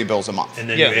utility bills a month. And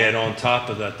then you add on top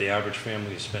of that, the average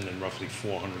family is spending roughly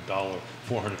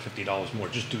 $450 more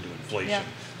just due to inflation. Yeah.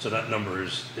 So that number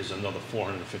is another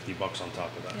 $450 on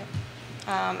top of that.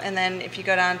 Yeah. And then if you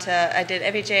go down to, I did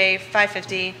FHA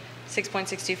 550,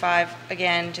 6.625,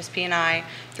 again, just P&I,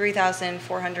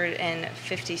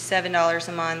 $3,457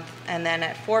 a month. And then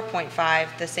at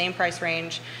 4.5, the same price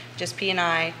range, just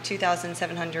P&I,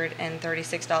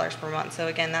 $2,736 per month. So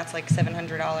again, that's like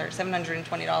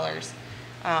 $720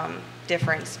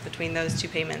 difference between those two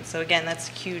payments. So again, that's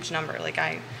a huge number. Like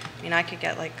I mean, I could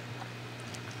get like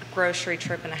a grocery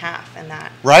trip and a half in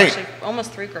that. Right. Actually,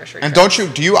 almost 3 grocery And trips.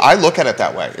 I look at it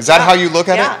that way. Is that how you look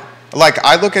at Yeah. it? Like,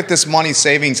 I look at this money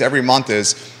savings every month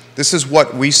this is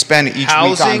what we spend each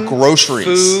week on groceries.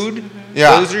 Food.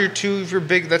 Yeah. Those are your two of your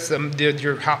big. That's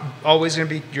always going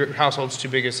to be your household's 2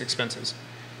 biggest expenses.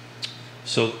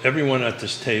 So everyone at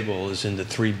this table is in the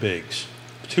 3 bigs,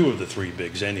 2 of the 3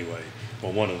 bigs anyway.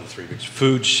 Well, 1 of the 3 bigs: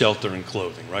 food, shelter, and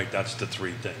clothing. Right? That's the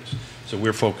 3 things. So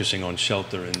we're focusing on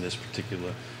shelter in this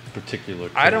particular.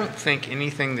 I don't think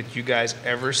anything that you guys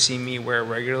ever see me wear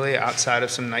regularly, outside of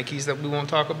some Nikes that we won't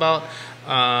talk about,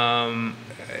 my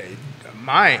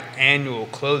annual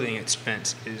clothing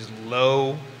expense is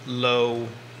low. So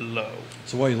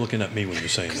why are you looking at me when you're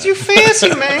saying that? Because you're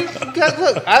fancy, man.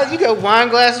 You got wine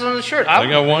glasses on the shirt. I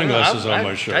got wine glasses on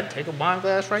my shirt. I'd take a wine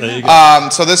glass right There you now. go.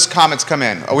 So this comments come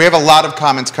in. We have a lot of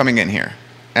comments coming in here.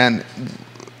 And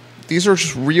these are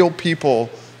just real people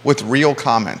with real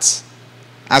comments,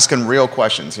 asking real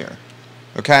questions here.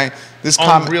 Okay? This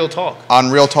On Real Talk.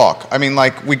 On Real Talk. I mean,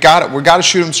 like, we got to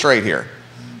shoot them straight here.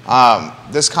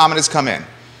 This comment has come in.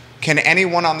 Can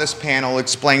anyone on this panel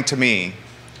explain to me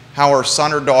how our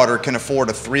son or daughter can afford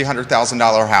a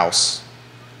 $300,000 house,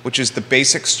 which is the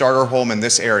basic starter home in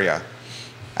this area,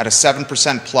 at a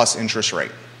 7% plus interest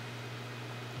rate?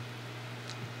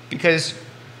 Because,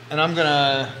 and I'm going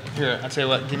to, here, I'll tell you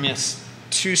what, give me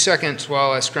 2 seconds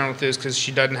while I scramble through this, because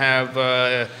she doesn't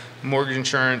have mortgage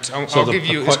insurance. I'll give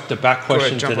you the back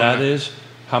question to that is. is,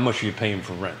 how much are you paying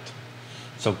for rent?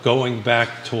 So going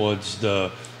back towards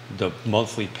the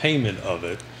monthly payment of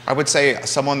it. I would say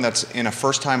someone that's in a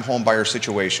first-time home buyer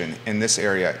situation in this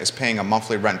area is paying a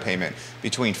monthly rent payment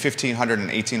between $1,500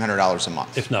 and $1,800 a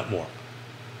month. If not more.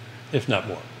 If not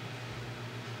more.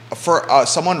 For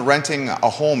someone renting a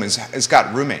home is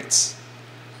got roommates.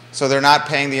 So they're not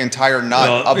paying the entire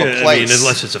nut of a place. I mean,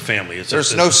 unless it's a family.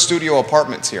 There's no studio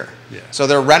apartments here. Yeah. So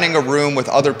they're renting a room with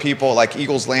other people like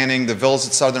Eagles Landing, the Villas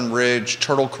at Southern Ridge,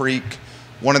 Turtle Creek,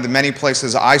 one of the many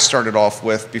places I started off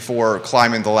with before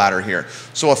climbing the ladder here.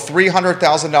 So a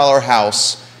 $300,000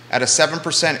 house at a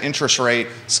 7% interest rate,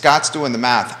 Scott's doing the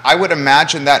math. I would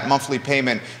imagine that monthly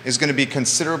payment is going to be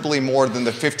considerably more than the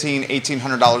 $1,500,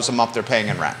 $1,800 a month they're paying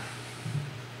in rent.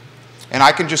 And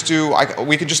I can just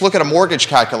we can just look at a mortgage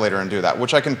calculator and do that,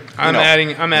 which I can, I'm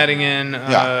adding in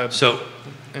So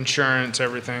insurance,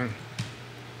 everything.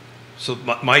 So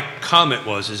my comment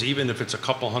is even if it's a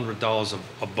couple $100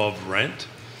 above rent,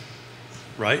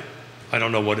 right? I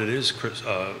don't know what it is.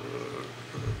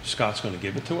 Scott's going to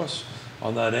give it to us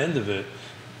on that end of it.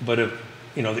 But if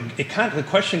the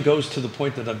question goes to the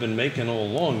point that I've been making all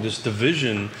along. This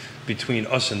division between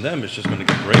us and them is just going to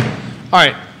get greater. All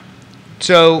right.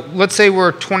 So let's say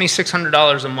we're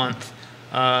 $2,600 a month,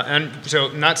 and so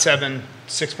not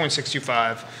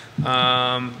 6.625.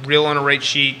 Real on a rate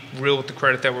sheet, real with the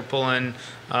credit that we're pulling.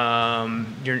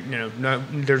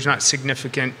 There's not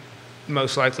significant,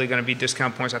 most likely going to be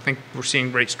discount points. I think we're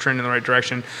seeing rates trend in the right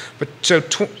direction. But so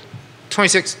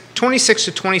 $2,600 to $2,700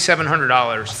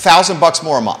 $1,000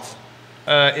 more a month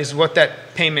is what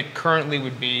that payment currently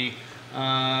would be,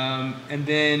 and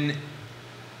then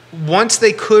once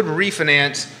they could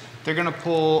refinance, they're going to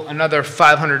pull another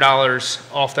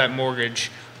 $500 off that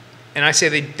mortgage. And I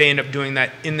say they end up doing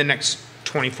that in the next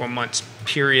 24 months,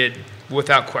 period,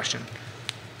 without question.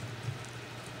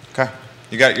 Okay.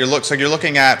 So you're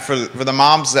looking at, for the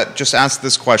moms that just asked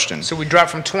this question. So we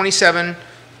dropped from 27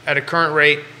 at a current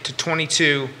rate to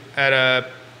 22 at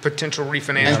a potential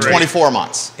refinance in rate. 24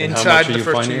 months. And Inside how much the are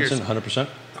first you 2 years. financing? 100%?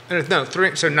 No,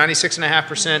 so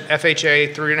 96.5%,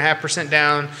 FHA 3.5%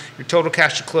 down. Your total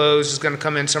cash to close is going to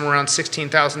come in somewhere around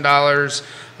 $16,000.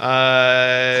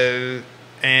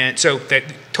 And so that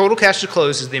total cash to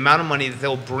close is the amount of money that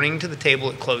they'll bring to the table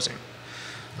at closing.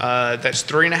 That's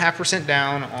 3.5%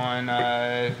 down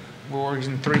on. We're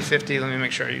using 350. Let me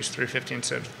make sure I use 350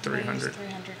 instead of 300.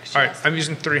 All right, I'm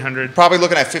using 300. Probably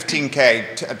looking at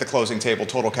 $15K at the closing table,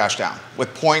 total cash down.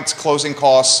 With points, closing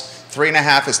costs,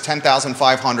 3.5 is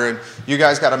 $10,500. You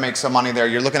guys got to make some money there.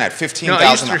 You're looking at $15,000. No,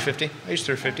 I use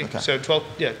 350. Okay. So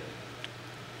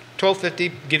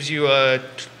 1250 gives you a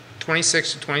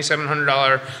 $2,600 to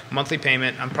 $2,700 monthly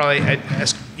payment. I'm probably a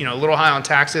little high on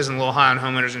taxes and a little high on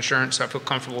homeowners insurance, so I feel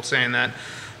comfortable saying that.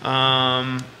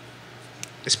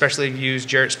 especially if you use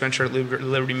Jarrett Spencer at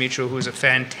Liberty Mutual, who is a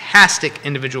fantastic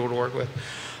individual to work with.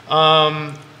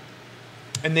 And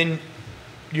then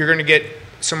you're going to get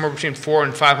somewhere between $400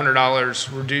 and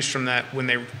 $500 reduced from that when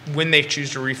they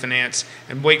choose to refinance,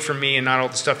 and wait for me and not all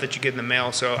the stuff that you get in the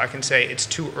mail. So I can say it's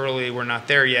too early. We're not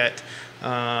there yet.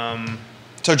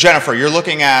 So Jennifer,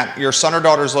 your son or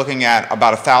daughter's looking at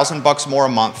about $1,000 more a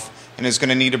month, and is going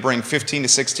to need to bring $15,000 to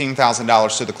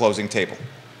 $16,000 to the closing table.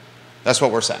 That's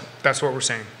what we're saying. That's what we're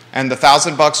saying. And the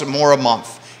 $1,000 more a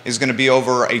month is going to be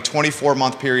over a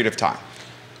 24-month period of time.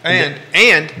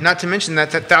 And not to mention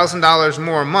that $1,000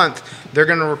 more a month, they're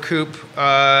going to recoup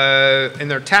in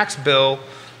their tax bill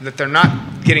that they're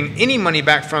not getting any money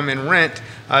back from in rent.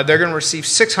 They're going to receive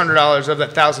 $600 of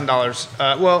that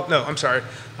 $1,000. Well, no, I'm sorry.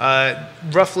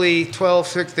 Roughly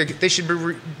 6, they should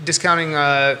be discounting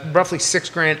roughly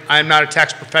 $6,000. I'm not a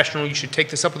tax professional. You should take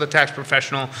this up with a tax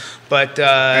professional, but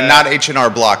and not H&R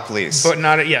Block, please. But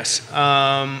not yes.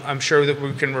 I'm sure that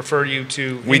we can refer you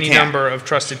to any number of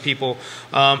trusted people.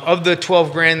 Of the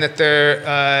 $12,000 that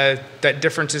that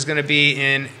difference is going to be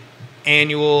in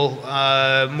annual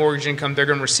mortgage income, they're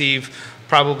going to receive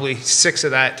probably 6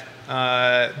 of that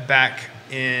back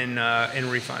in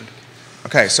refund.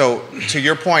 Okay, so to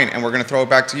your point, and we're going to throw it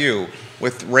back to you,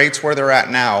 with rates where they're at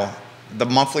now, the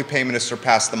monthly payment has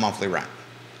surpassed the monthly rent.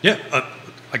 Yeah,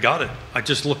 I got it. I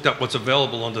just looked up what's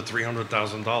available under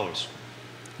 $300,000.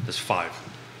 There's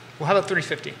 5. Well, how about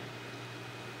 $350,000?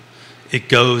 It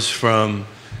goes from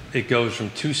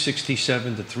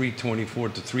 267 to 324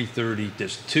 to 330.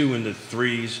 There's 2 in the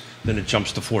 3s. Then it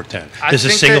jumps to 410. There's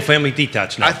a single family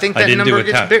detached now. I think that number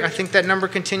gets big. I think that number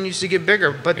continues to get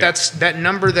bigger. But that's that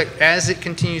number that as it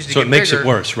continues to get bigger. So it makes it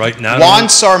worse, right? Now Juan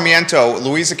Sarmiento,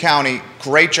 Louisa County,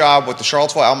 great job with the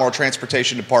Charlottesville Albemarle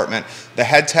Transportation Department. The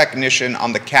head technician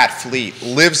on the CAT fleet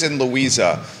lives in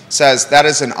Louisa, says that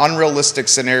is an unrealistic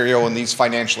scenario in these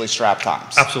financially strapped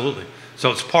times. Absolutely. So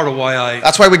it's part of why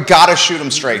That's why we got to shoot them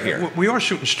straight here. We are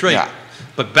shooting straight. Yeah.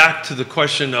 But back to the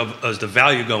question of, is the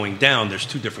value going down? There's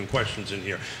 2 different questions in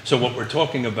here. So what we're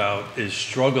talking about is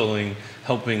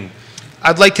helping.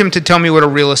 I'd like him to tell me what a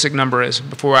realistic number is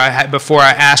before I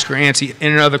ask or answer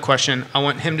another question. I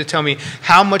want him to tell me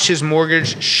how much his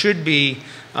mortgage should be,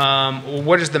 or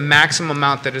what is the maximum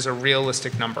amount that is a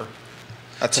realistic number.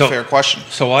 That's a fair question.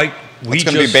 So it's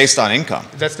going to be based on income.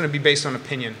 That's going to be based on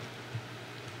opinion.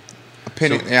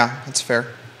 Yeah, that's fair.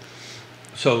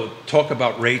 So talk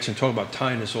about rates and talk about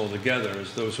tying this all together.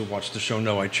 As those who watch the show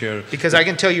know, I chair. Because I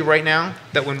can tell you right now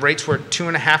that when rates were at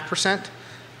 2.5%,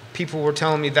 people were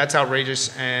telling me that's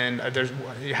outrageous, and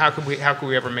how could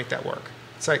we ever make that work?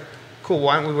 It's like, cool.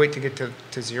 Why don't we wait to get to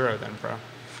 0 then, bro?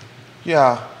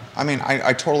 Yeah, I mean,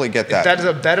 I totally get that.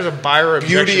 That is a buyer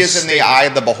objection. Beauty is in the eye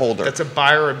of the beholder. That's a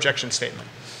buyer objection statement.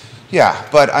 Yeah,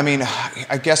 but I mean,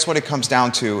 I guess what it comes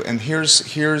down to, and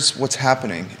here's what's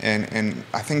happening, and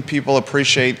I think people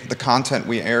appreciate the content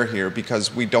we air here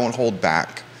because we don't hold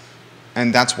back,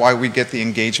 and that's why we get the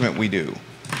engagement we do.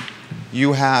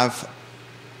 You have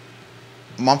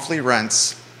monthly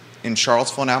rents in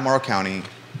Charlottesville and Albemarle County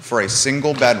for a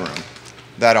single bedroom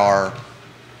that are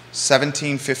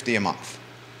 $1,750 a month.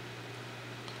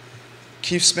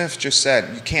 Keith Smith just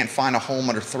said you can't find a home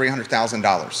under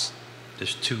 $300,000.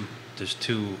 There's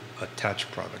two attached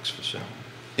products for sale.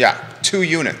 Yeah, 2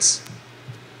 units.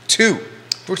 2.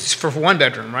 For 1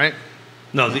 bedroom, right?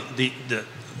 No,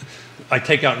 I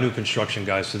take out new construction,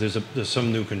 guys. So there's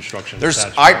some new construction.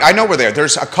 I know we're there.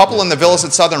 There's a couple in the villas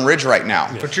at Southern Ridge right now.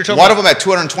 Yeah. But you're talking one of them at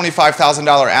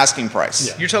 $225,000 asking price.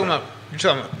 Yeah. You're talking about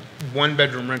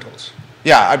 1-bedroom rentals.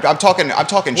 Yeah, I'm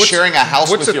talking sharing a house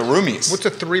with your roomies. What's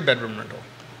a 3-bedroom rental?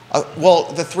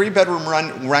 Well, the 3-bedroom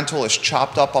rental is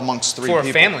chopped up amongst 3 people. For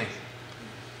a family.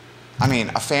 I mean,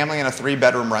 a family in a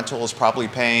 3-bedroom rental is probably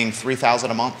paying $3,000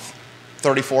 a month,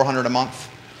 $3,400 a month.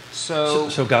 So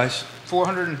guys,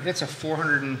 it's a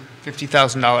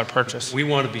 $450,000 purchase. We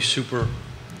want to be super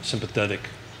sympathetic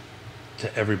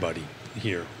to everybody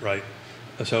here, right?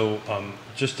 So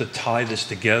just to tie this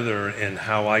together and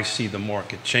how I see the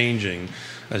market changing,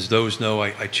 as those know,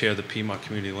 I chair the Piedmont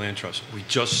Community Land Trust. We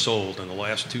just sold in the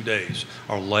last 2 days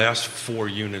our last 4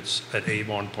 units at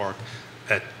Avon Park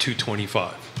at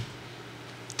 $225.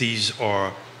 These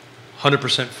are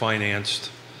 100%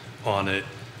 financed on it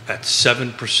at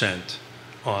 7%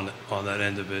 on that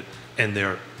end of it, and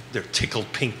they're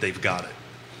tickled pink they've got it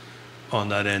on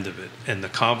that end of it. And the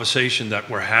conversation that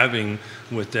we're having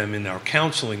with them in our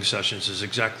counseling sessions is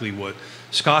exactly what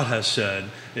Scott has said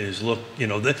is, look,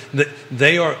 the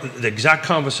exact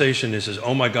conversation is,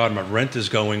 oh my God, my rent is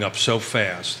going up so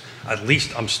fast. At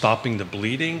least I'm stopping the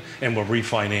bleeding and we'll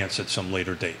refinance at some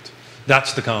later date.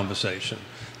 That's the conversation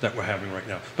that we're having right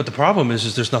now. But the problem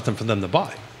is there's nothing for them to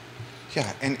buy. Yeah,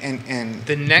 and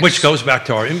the next, which goes back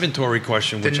to our inventory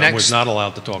question, which I was not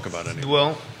allowed to talk about anymore.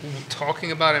 Well,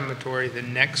 talking about inventory, the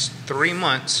next 3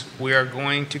 months, we are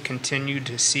going to continue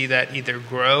to see that either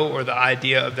grow or the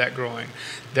idea of that growing.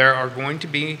 There are going to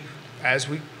be, as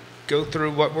we go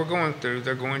through what we're going through,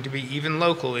 there are going to be, even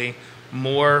locally,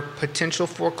 more potential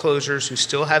foreclosures who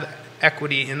still have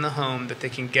equity in the home that they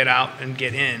can get out and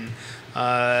get in.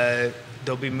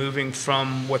 They'll be moving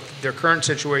from what their current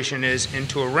situation is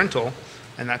into a rental,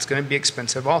 and that's going to be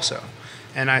expensive also.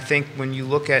 And I think when you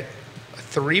look at a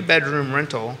 3-bedroom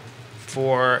rental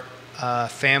for a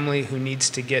family who needs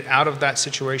to get out of that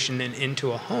situation and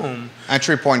into a home,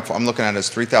 entry point I'm looking at is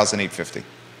 $3,850.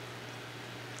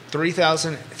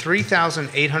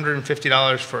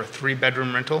 $3,850 for a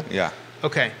 3-bedroom rental? Yeah.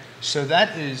 Okay, so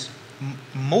that is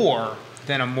more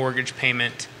than a mortgage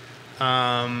payment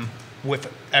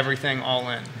with everything all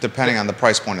in. Depending on the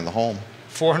price point of the home.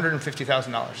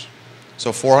 $450,000.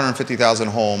 So $450,000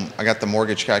 home. I got the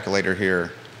mortgage calculator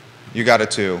here. You got it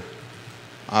too.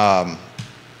 I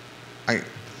mean,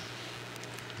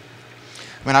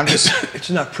 I'm just. It's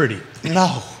not pretty.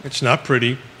 No, it's not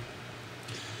pretty.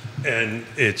 And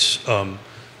it's to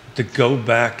go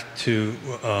back to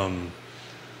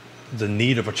the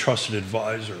need of a trusted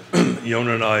advisor.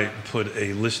 Yonna and I put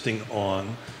a listing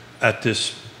on at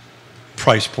this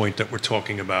price point that we're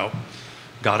talking about,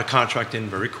 got a contract in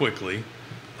very quickly,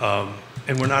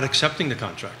 and we're not accepting the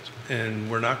contract.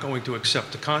 And we're not going to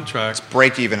accept the contract. It's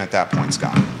break even at that point,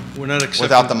 Scott. We're not accepting.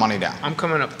 Without the money down. I'm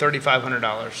coming up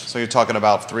 $3,500. So you're talking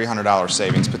about $300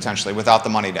 savings potentially without the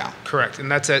money down. Correct,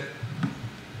 and that's it.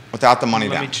 Without the money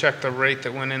down. Let me check the rate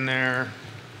that went in there.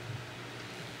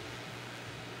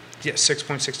 Yes,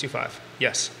 6.65.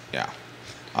 Yes. Yeah.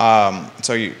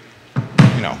 So you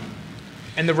know.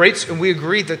 And the rates, and we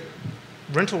agree that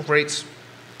rental rates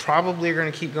probably are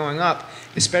going to keep going up,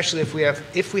 especially if we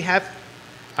have,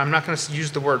 I'm not going to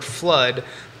use the word flood,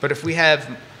 but if we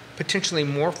have potentially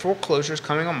more foreclosures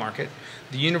coming on market,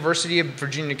 the University of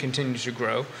Virginia continues to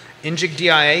grow, NJIC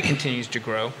DIA continues to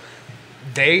grow,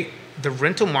 the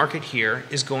rental market here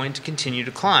is going to continue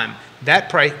to climb.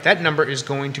 That number is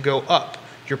going to go up.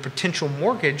 Your potential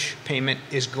mortgage payment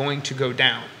is going to go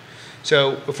down.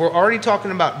 So if we're already talking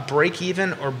about break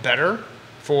even or better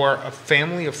for a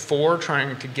family of 4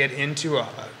 trying to get into a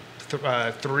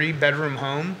 3-bedroom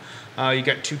home, you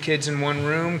got 2 kids in 1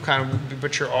 room,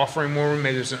 but you're offering more room.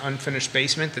 Maybe there's an unfinished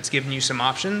basement that's giving you some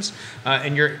options.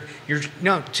 And you're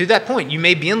to that point, you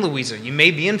may be in Louisa, you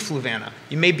may be in Fluvanna,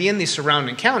 you may be in these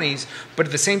surrounding counties, but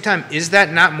at the same time, is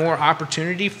that not more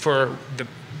opportunity for the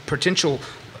potential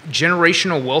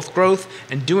generational wealth growth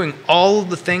and doing all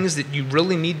of the things that you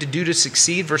really need to do to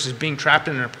succeed versus being trapped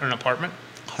in an apartment?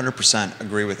 100%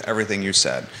 agree with everything you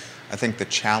said. I think the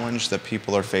challenge that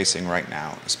people are facing right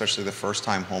now, especially the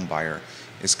first-time home buyer,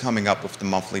 is coming up with the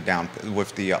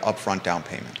upfront down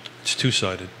payment. It's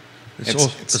two-sided.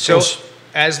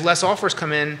 As less offers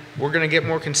come in, we're going to get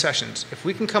more concessions. If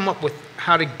we can come up with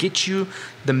how to get you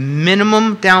the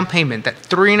minimum down payment, that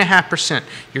 3.5%,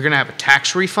 you're going to have a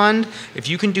tax refund. If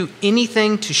you can do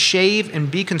anything to shave and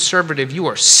be conservative, you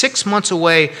are 6 months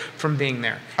away from being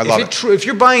there. I love it. If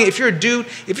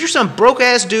you're some broke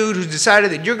ass dude who's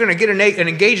decided that you're going to get an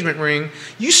engagement ring,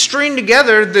 you string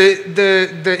together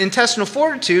the intestinal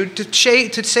fortitude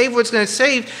to save what's going to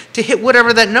save to hit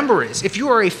whatever that number is. If you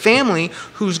are a family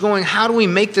who's going, how do we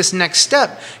make this next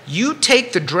step? You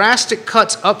take the drastic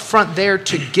cuts up front there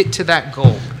to get to that goal.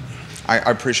 I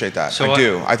appreciate that. So I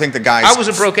do. I think the guys. I was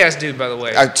a broke ass dude, by the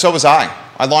way. So was I.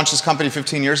 I launched this company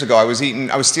 15 years ago. I was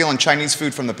stealing Chinese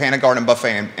food from the Panda Garden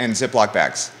buffet in Ziploc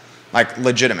bags, like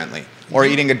legitimately, or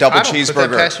eating a double cheeseburger.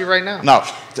 Put that past you right now. No,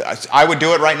 I would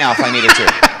do it right now if I needed to.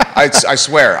 I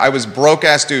swear, I was broke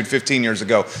ass dude 15 years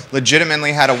ago.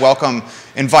 Legitimately had to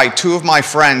invite 2 of my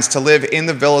friends to live in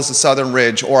the villas of Southern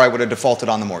Ridge, or I would have defaulted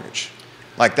on the mortgage.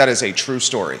 Like, that is a true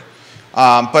story.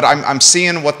 But I'm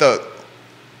seeing what the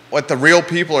real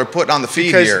people are putting on the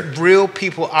feed here. Because real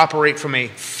people operate from a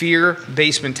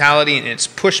fear-based mentality, and it's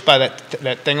pushed by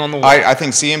that thing on the wall. I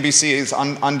think CNBC is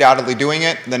undoubtedly doing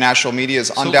it. The national media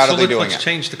is undoubtedly doing it. Let's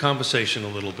change the conversation a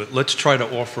little bit. Let's try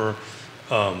to offer.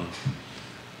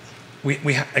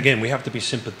 We have to be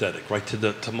sympathetic, right,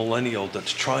 to millennial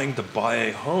that's trying to buy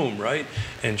a home, right,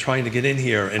 and trying to get in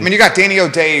here. And, I mean, you got Danny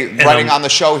O'Day writing on the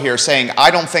show here saying, I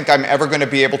don't think I'm ever going to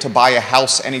be able to buy a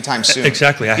house anytime soon.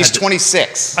 Exactly. He's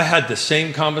 26. I had the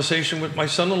same conversation with my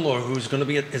son-in-law, who's going to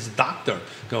be his doctor,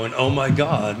 going, oh, my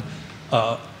God,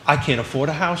 I can't afford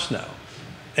a house now.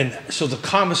 And so the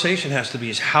conversation has to be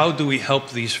is how do we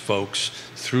help these folks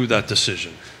through that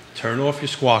decision? Turn off your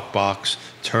squawk box,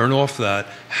 turn off that.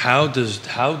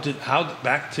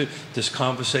 Back to this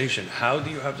conversation, how do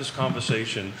you have this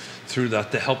conversation through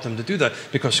that to help them to do that?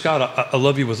 Because Scott, I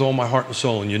love you with all my heart and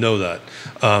soul, and you know that.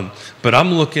 But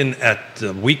I'm looking at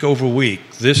the week over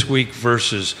week, this week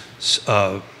versus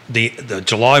the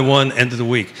July 1 end of the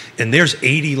week, and there's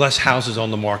 80 less houses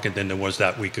on the market than there was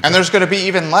that week ago. And there's going to be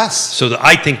even less. So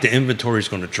I think the inventory is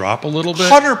going to drop a little bit.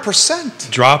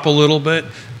 100%. Drop a little bit.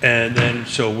 And then,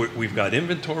 so we've got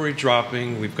inventory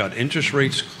dropping, we've got interest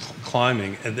rates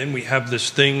climbing, and then we have this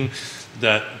thing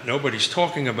that nobody's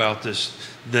talking about this.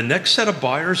 The next set of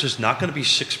buyers is not going to be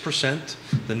 6%.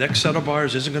 The next set of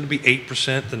buyers isn't going to be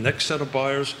 8%. The next set of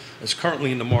buyers is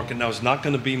currently in the market now is not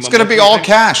going to be... It's going to be all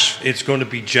cash. It's going to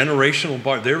be generational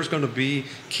buyers. There's going to be...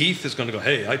 Keith is going to go,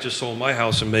 hey, I just sold my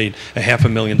house and made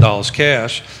 $500,000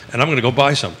 cash, and I'm going to go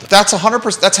buy something. That's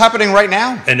 100%. That's happening right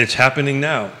now. And it's happening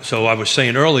now. So I was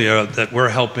saying earlier that we're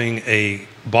helping a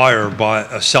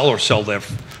seller sell their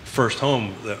first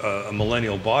home, a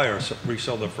millennial buyer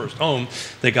resell their first home.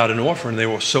 They got an offer and they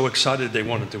were so excited they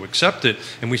wanted to accept it.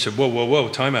 And we said, whoa,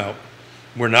 time out.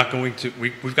 We're not going to,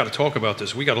 we've got to talk about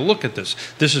this. We got to look at this.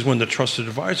 This is when the trusted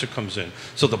advisor comes in.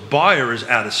 So the buyer is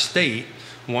out of state,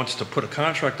 wants to put a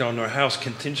contract on their house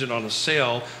contingent on a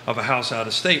sale of a house out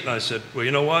of state. And I said, well,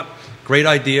 you know what? Great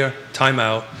idea, time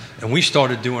out. And we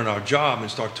started doing our job and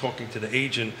started talking to the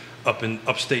agent up in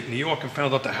upstate New York and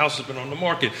found out the house has been on the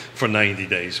market for 90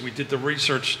 days. We did the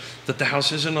research that the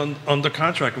house isn't under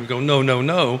contract. And we go,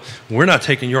 no, we're not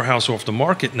taking your house off the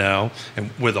market now. And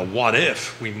with a what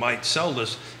if, we might sell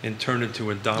this and turn it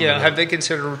to a dominant. Yeah, have they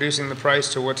considered reducing the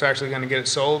price to what's actually going to get it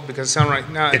sold? Because it sounds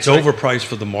like now it's overpriced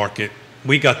for the market.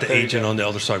 We got the agent on the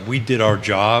other side. We did our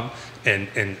job and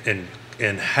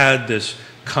had this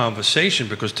conversation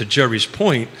because to Jerry's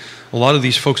point, a lot of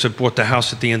these folks that bought the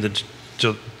house at the end of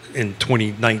in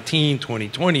 2019,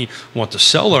 2020, want to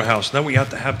sell their house. Now we have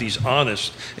to have these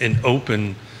honest and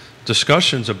open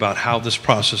discussions about how this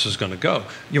process is going to go.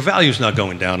 Your value is not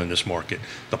going down in this market.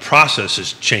 The process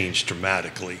has changed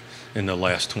dramatically in the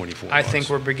last 24 months. I think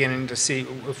we're beginning to see,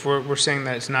 if we're saying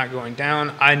that it's not going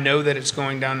down. I know that it's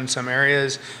going down in some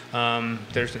areas.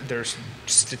 There's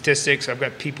statistics. I've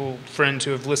got friends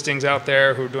who have listings out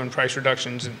there who are doing price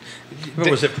reductions. But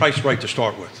was it priced right to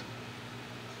start with?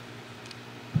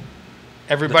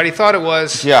 Everybody thought it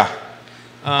was. Yeah.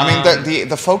 I mean,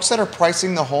 the folks that are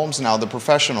pricing the homes now, the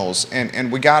professionals,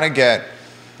 and we got to get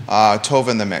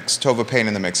Tovah Payne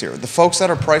in the mix here. The folks that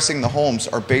are pricing the homes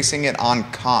are basing it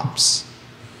on comps.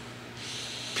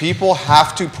 People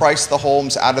have to price the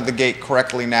homes out of the gate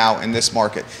correctly now in this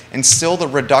market. And still the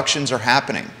reductions are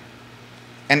happening.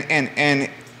 And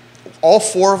all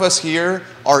four of us here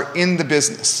are in the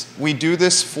business. We do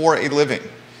this for a living.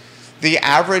 The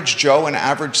average Joe and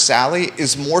average Sally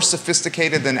is more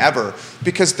sophisticated than ever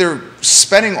because they're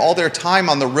spending all their time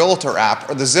on the Realtor app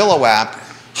or the Zillow app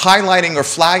highlighting or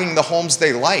flagging the homes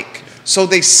they like. So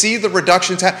they see the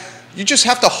reductions. You just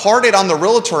have to heart it on the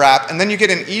Realtor app and then you get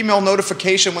an email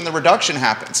notification when the reduction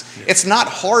happens. Yeah. It's not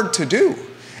hard to do.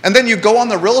 And then you go on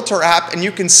the Realtor app and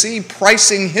you can see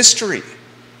pricing history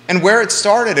and where it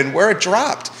started and where it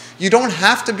dropped. You don't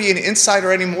have to be an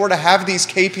insider anymore to have these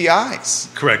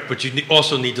KPIs. Correct, but you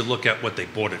also need to look at what they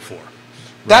bought it for. Right?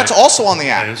 That's also on the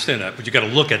app. I understand that, but you got to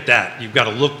look at that. You've got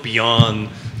to look beyond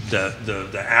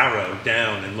the arrow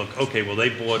down and look, okay, well, they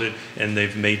bought it and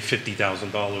they've made $50,000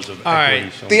 of equity. All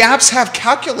right. So the apps have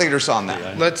calculators on that.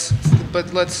 Yeah,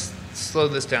 let's slow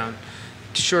this down.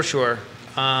 Sure.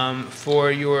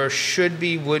 For your should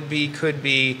be, would be, could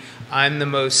be, I'm the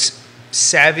most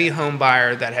savvy home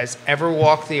buyer that has ever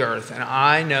walked the earth, and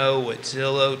I know what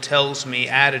Zillow tells me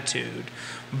attitude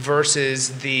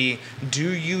versus the do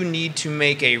you need to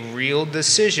make a real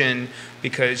decision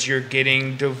because you're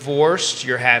getting divorced,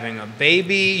 you're having a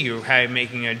baby, you're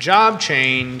making a job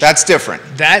change. That's different.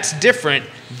 That's different.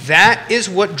 That is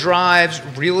what drives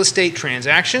real estate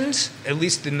transactions, at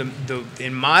least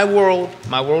in my world.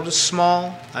 My world is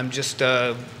small. I'm just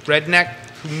a redneck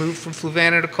who moved from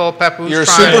Fluvanna to Culpeper. You're a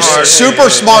super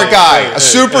smart guy. A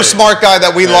super smart guy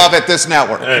that we love at this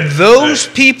network. Those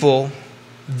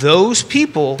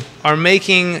people are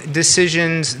making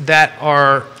decisions that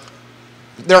are...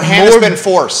 Their hand has been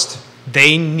forced.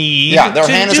 They need their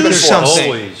hand has been forced.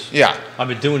 Always. Yeah. I've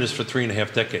been doing this for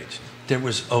 3.5 decades. There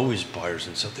was always buyers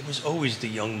and stuff. There was always the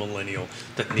young millennial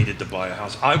that needed to buy a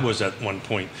house. I was at one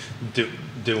point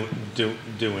doing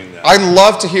that. I'd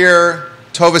love to hear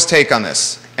Tovah's take on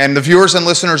this. And the viewers and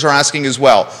listeners are asking as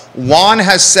well. Juan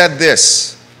has said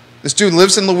this. This dude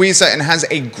lives in Louisa and has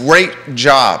a great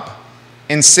job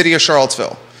in city of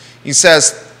Charlottesville. He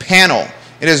says, panel,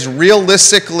 it is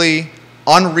realistically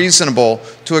unreasonable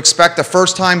to expect a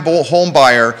first-time home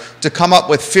buyer to come up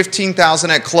with $15,000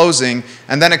 at closing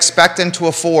and then expect them to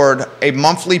afford a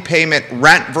monthly payment,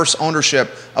 rent versus ownership,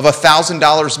 of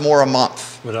 $1,000 more a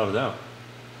month. Without a doubt.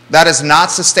 That is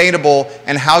not sustainable,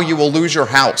 and how you will lose your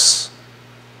house.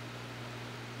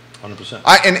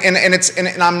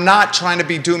 100%. And I'm not trying to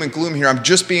be doom and gloom here. I'm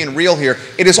just being real here.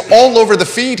 It is all over the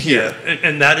feed here. Yeah,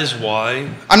 and that is why.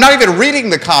 I'm not even reading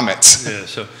the comments. Yeah,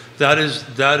 so that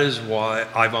is why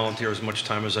I volunteer as much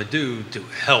time as I do to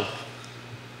help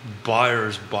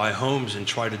buyers buy homes and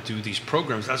try to do these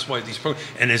programs. That's why these programs,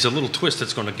 and there's a little twist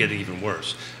that's going to get even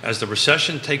worse. As the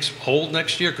recession takes hold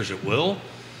next year, because it will,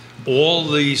 all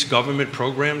these government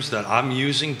programs that I'm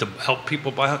using to help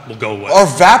people buy will go away. Are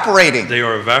evaporating. They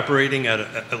are evaporating.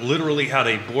 I literally had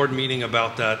a board meeting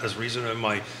about that as reason in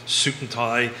my suit and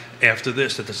tie after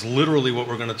this, that's literally what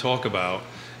we're going to talk about,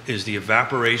 is the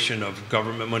evaporation of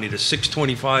government money. The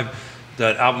 $625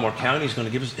 that Albemarle County is going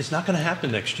to give us, it's not going to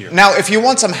happen next year. Now, if you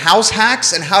want some house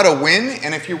hacks and how to win,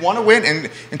 and if you want to win, and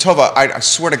Tovah, I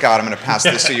swear to God, I'm going to pass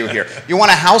this to you here. You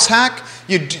want a house hack?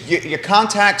 You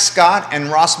contact Scott and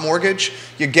Ross Mortgage.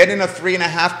 You get in a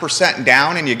 3.5%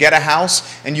 down, and you get a house,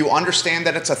 and you understand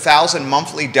that it's $1,000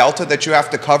 monthly delta that you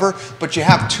have to cover, but you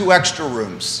have 2 extra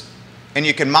rooms. And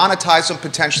you can monetize them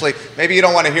potentially. Maybe you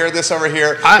don't want to hear this over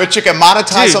here, but you can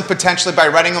monetize them potentially by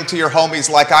renting them to your homies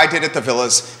like I did at the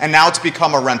villas, and now it's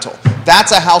become a rental.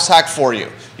 That's a house hack for you.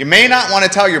 You may not want to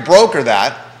tell your broker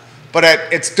that, but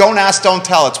it's don't ask, don't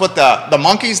tell. It's what the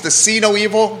monkeys, the see no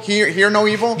evil, hear no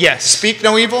evil? Yes. Speak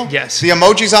no evil? Yes. The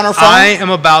emojis on our phone? I am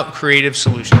about creative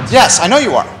solutions. Yes, I know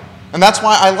you are. And that's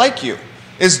why I like you.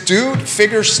 Is dude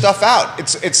figures stuff out.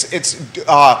 It's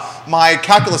my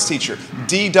calculus teacher,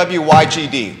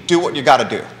 DWYGD. Do what you got to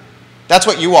do. That's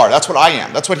what you are. That's what I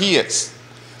am. That's what he is.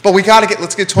 But we got to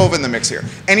let's get Tovah in the mix here.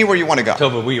 Anywhere you want to go.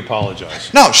 Tovah, we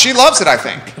apologize. No, she loves it, I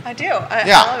think. I do. I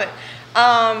love it.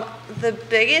 The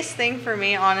biggest thing for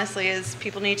me, honestly, is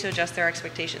people need to adjust their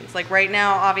expectations. Like right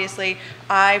now, obviously,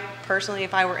 I personally,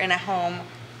 if I were in a home,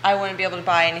 I wouldn't be able to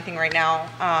buy anything right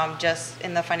now, just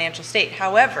in the financial state.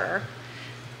 However,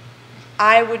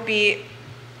 I would be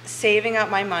saving up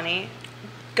my money,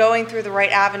 going through the right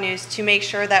avenues to make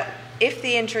sure that if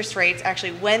the interest rates,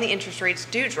 actually when the interest rates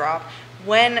do drop,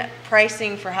 when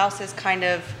pricing for houses kind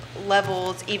of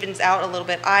levels, evens out a little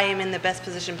bit, I am in the best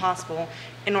position possible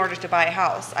in order to buy a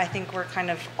house. I think we're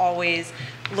kind of always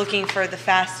looking for the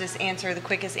fastest answer, the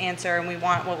quickest answer, and we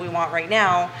want what we want right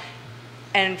now.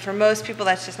 And for most people,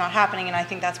 that's just not happening, and I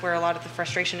think that's where a lot of the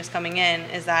frustration is coming in,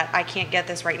 is that I can't get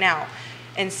this right now.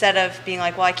 Instead of being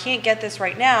like, well, I can't get this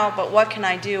right now, but what can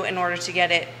I do in order to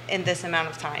get it in this amount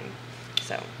of time?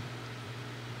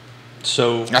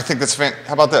 So I think that's fantastic.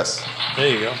 How about this? There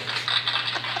you go.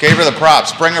 Gave her the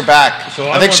props. Bring her back. So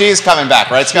I think she is coming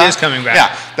back, right, Scott? She is coming back.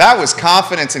 Yeah, that was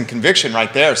confidence and conviction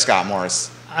right there, Scott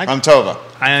Morris. From Tovah.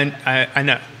 I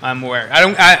know. I'm aware.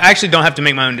 I actually don't have to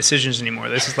make my own decisions anymore.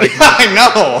 This is like I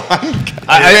know.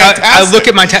 I look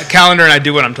at my calendar and I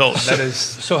do what I'm told. That is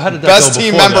So how did that best go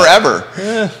team before member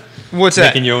that? ever. What's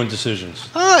that? Making your own decisions.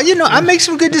 I make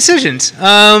some good decisions.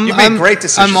 You make great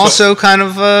decisions. I'm also kind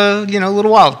of a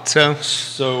little wild.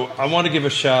 So I want to give a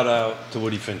shout out to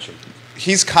Woody Fincham.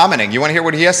 He's commenting. You want to hear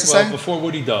what he has to say? Before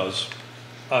Woody does,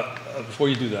 before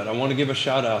you do that, I want to give a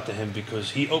shout out to him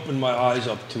because he opened my eyes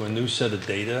up to a new set of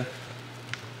data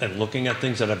and looking at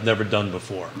things that I've never done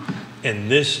before.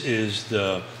 And this is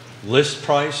the list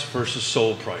price versus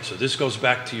sold price. So this goes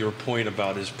back to your point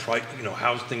about his price,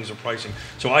 how things are pricing.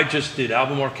 So I just did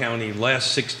Albemarle County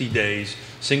last 60 days,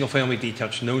 single family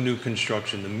detached, no new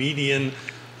construction. The median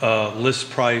list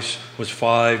price was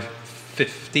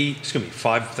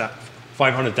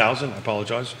 $500,000, I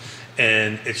apologize.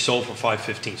 And it sold for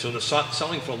 $515. So the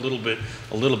selling for a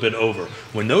little bit over.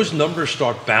 When those numbers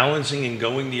start balancing and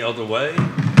going the other way,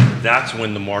 that's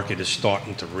when the market is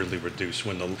starting to really reduce.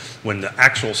 When the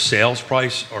actual sales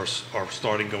price are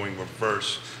starting going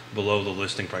reverse below the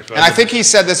listing price. And I think he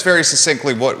said this very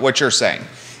succinctly, what you're saying.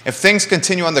 If things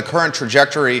continue on the current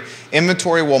trajectory,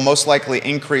 inventory will most likely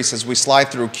increase as we slide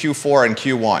through Q4 and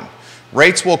Q1.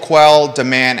 Rates will quell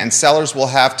demand and sellers will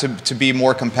have to be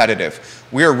more competitive.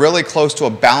 We are really close to a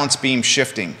balance beam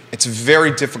shifting. It's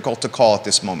very difficult to call at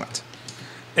this moment.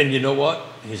 And you know what?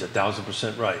 He's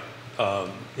 1,000% right.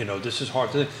 This is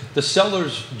hard to think. The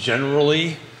sellers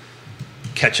generally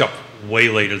catch up way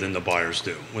later than the buyers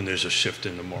do when there's a shift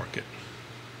in the market.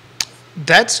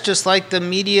 That's just like the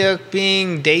media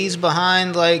being days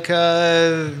behind, like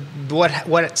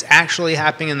what's actually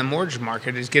happening in the mortgage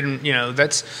market is getting.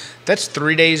 That's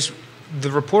 3 days. The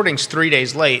reporting's 3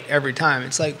 days late every time.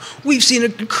 It's like, we've seen a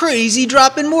crazy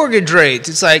drop in mortgage rates.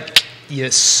 It's like, you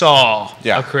saw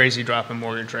a crazy drop in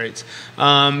mortgage rates.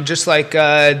 Just like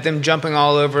them jumping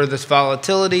all over this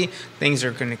volatility, things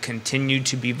are going to continue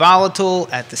to be volatile.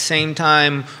 At the same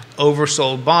time,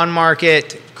 oversold bond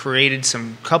market created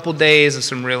some couple days of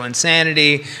some real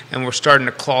insanity, and we're starting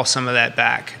to claw some of that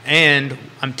back. And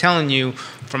I'm telling you,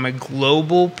 from a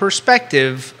global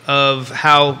perspective of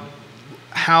how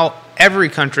every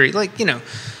country,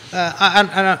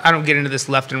 I don't get into this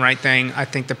left and right thing. I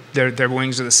think their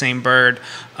wings are the same bird,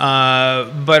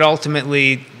 but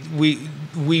ultimately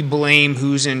we blame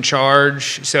who's in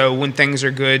charge. So when things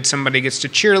are good, somebody gets to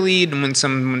cheerlead, and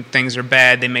when things are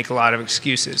bad, they make a lot of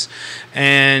excuses.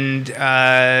 And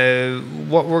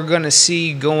what we're going to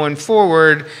see going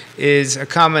forward is a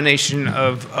combination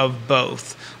of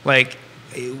both. Like,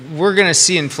 we're going to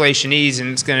see inflation ease, and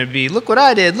it's going to be, look what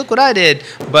I did.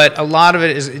 But a lot of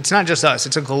it's not just us.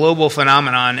 It's a global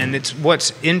phenomenon, and it's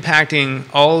what's impacting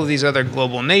all of these other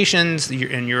global nations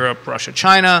in Europe, Russia,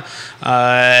 China,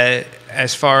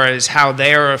 as far as how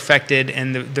they are affected.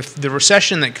 And the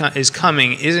recession that is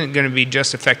coming isn't going to be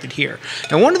just affected here.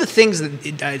 Now, one of the things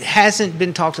that hasn't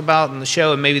been talked about in the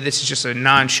show, and maybe this is just a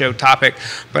non-show topic,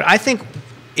 but I think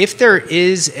if there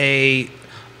is a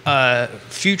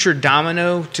future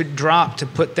domino to drop to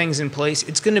put things in place,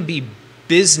 it's going to be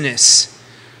business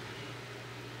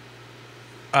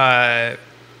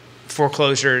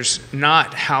foreclosures,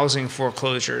 not housing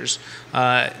foreclosures.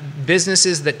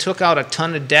 Businesses that took out a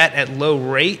ton of debt at low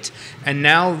rate, and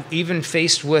now even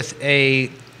faced with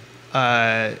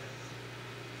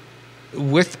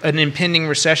with an impending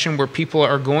recession where people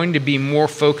are going to be more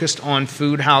focused on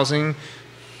food, housing,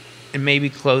 and maybe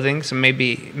clothing. So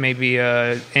maybe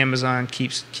Amazon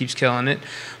keeps killing it.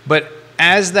 But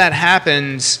as that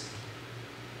happens,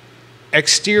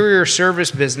 exterior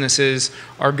service businesses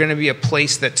are going to be a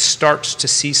place that starts to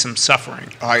see some suffering.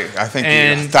 I think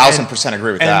you 1,000%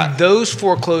 agree with that. And those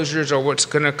foreclosures are what's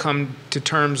going to come to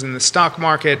terms in the stock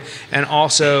market, and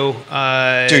also...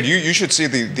 Dude, you should see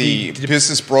the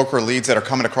business broker leads that are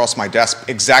coming across my desk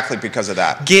exactly because of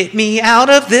that. Get me out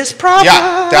of this problem.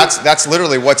 Yeah, that's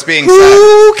literally what's being said.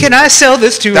 Who can I sell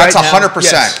this to that's right now? 100%.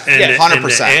 Yes. And 100%.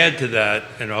 And to add to that,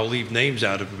 and I'll leave names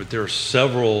out of it, but there are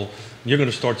several... You're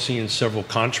going to start seeing several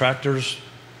contractors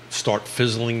start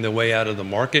fizzling their way out of the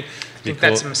market. I think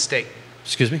that's a mistake.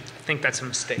 Excuse me? I think that's a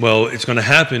mistake. Well, it's going to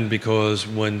happen because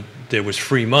when there was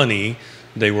free money,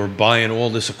 they were buying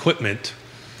all this equipment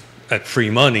at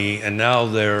free money, and now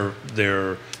they're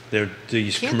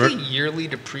these. Can't they yearly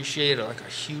depreciate like a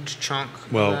huge chunk?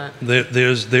 Well,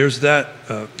 there's that,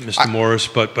 Mr. Morris,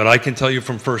 but I can tell you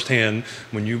from firsthand,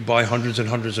 when you buy hundreds and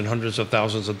hundreds and hundreds of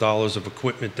thousands of dollars of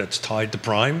equipment that's tied to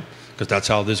prime, because that's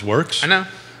how this works. I know.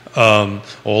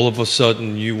 All of a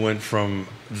sudden, you went from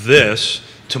this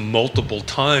to multiple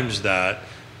times that,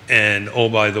 and oh,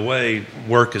 by the way,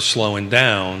 work is slowing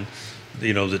down.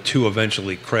 The two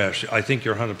eventually crash. I think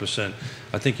you're 100%.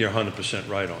 I think you're 100%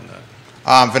 right on that.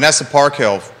 Vanessa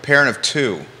Parkhill, parent of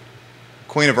 2,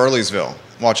 Queen of Earlysville,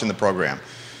 watching the program.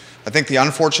 I think the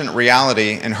unfortunate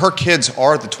reality, and her kids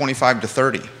are the 25 to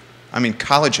 30. I mean,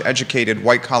 college-educated,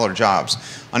 white-collar jobs.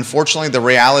 Unfortunately, the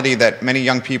reality that many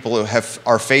young people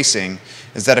are facing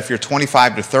is that if you're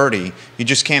 25 to 30, you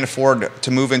just can't afford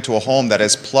to move into a home that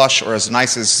is plush or as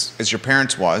nice as your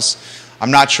parents' was.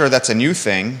 I'm not sure that's a new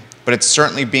thing, but it's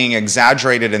certainly being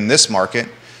exaggerated in this market.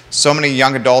 So many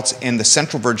young adults in the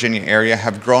Central Virginia area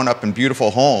have grown up in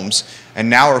beautiful homes and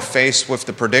now are faced with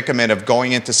the predicament of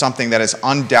going into something that is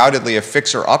undoubtedly a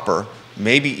fixer-upper,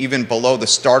 maybe even below the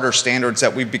starter standards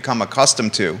that we've become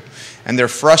accustomed to. And they're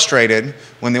frustrated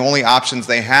when the only options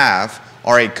they have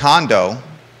are a condo,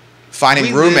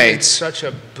 finding roommates, such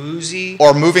a boozy,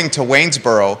 or moving to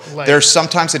Waynesboro. There's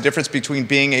sometimes a difference between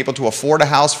being able to afford a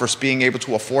house versus being able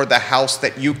to afford the house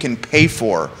that you can pay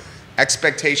for.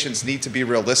 Expectations need to be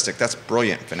realistic. That's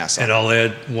brilliant, Vanessa. And I'll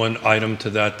add one item to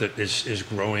that is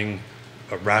growing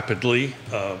rapidly.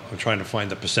 I'm trying to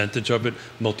find the percentage of it.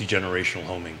 Multi-generational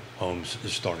homes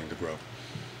is starting to grow.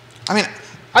 I mean,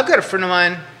 I've got a friend of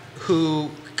mine who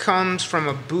comes from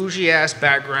a bougie-ass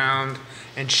background,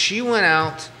 and she went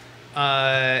out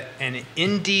and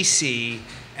in D.C.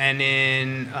 and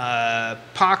in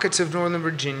pockets of Northern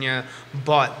Virginia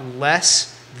bought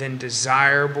less than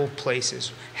desirable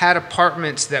places. Had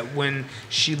apartments that when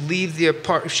she leave the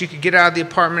apartment, she could get out of the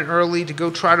apartment early to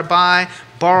go try to buy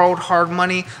borrowed hard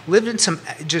money, lived in some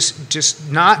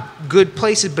just not good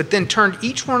places, but then turned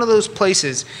each one of those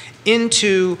places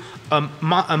into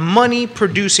a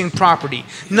money-producing property.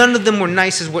 None of them were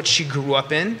nice as what she grew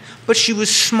up in, but she was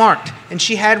smart and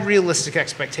she had realistic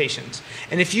expectations.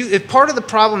 And if part of the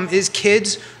problem is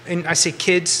kids, and I say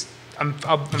kids, I'm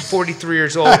 43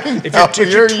 years old. If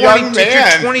you're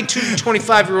 22,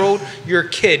 25-year-old, you're a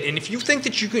kid. And if you think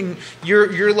that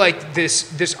you're like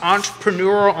this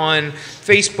entrepreneur on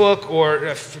Facebook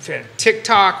or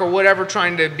TikTok or whatever,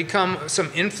 trying to become some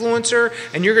influencer,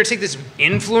 and you're going to take this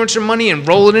influencer money and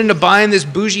roll it into buying this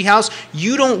bougie house,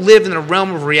 you don't live in the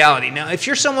realm of reality. Now, if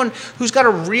you're someone who's got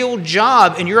a real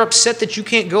job and you're upset that you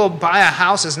can't go buy a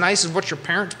house as nice as what your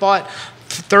parents bought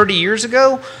 30 years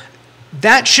ago,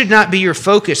 that should not be your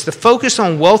focus. The focus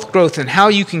on wealth growth and how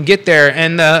you can get there,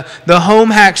 and the home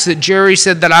hacks that Jerry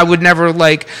said that I would never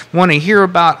want to hear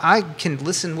about. I can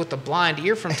listen with a blind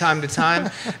ear from time to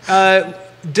time.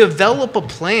 Develop a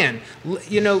plan.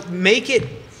 Make it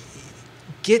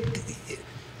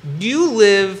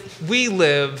we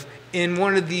live in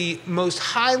one of the most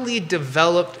highly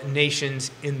developed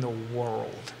nations in the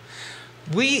world.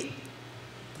 You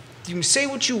can say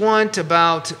what you want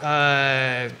about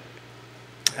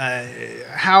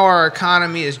how our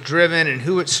economy is driven and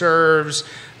who it serves.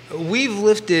 We've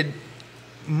lifted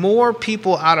more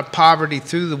people out of poverty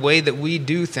through the way that we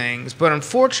do things, but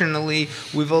unfortunately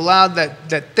we've allowed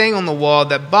that thing on the wall,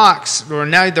 that box, or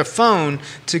now the phone,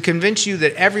 to convince you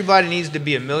that everybody needs to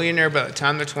be a millionaire by the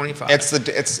time they're 25.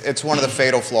 It's one of the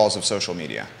fatal flaws of social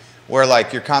media, where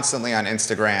you're constantly on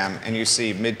Instagram and you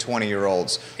see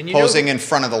mid-20-year-olds posing in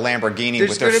front of the Lamborghini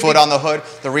with their foot on the hood.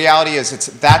 The reality is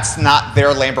that's not their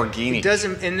Lamborghini.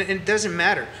 It doesn't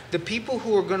matter. The people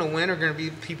who are going to win are going to be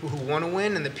the people who want to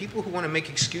win, and the people who want to make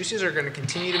excuses are going to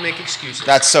continue to make excuses.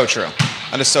 That's so true.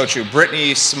 That is so true.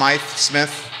 Brittany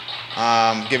Smith,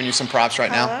 giving you some props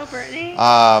right now. Hello, Brittany.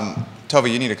 Tovah,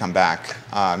 you need to come back.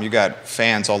 You got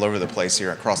fans all over the place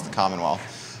here across the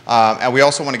Commonwealth. And we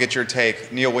also want to get your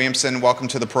take. Neil Williamson, welcome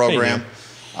to the program. Hey,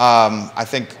 I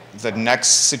think the next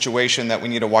situation that we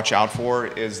need to watch out for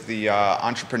is the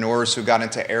entrepreneurs who got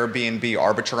into Airbnb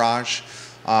arbitrage,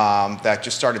 that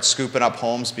just started scooping up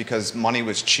homes because money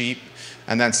was cheap,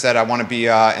 and then said, I want to be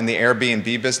in the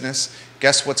Airbnb business.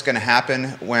 Guess what's going to happen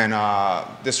when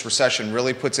this recession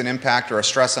really puts an impact or a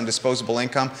stress on disposable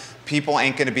income? People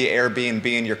ain't going to be Airbnb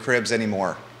in your cribs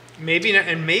anymore. Maybe not,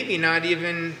 and maybe not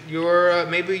even your.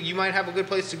 Maybe you might have a good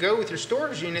place to go with your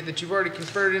storage unit that you've already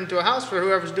converted into a house for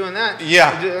whoever's doing that.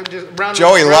 Yeah,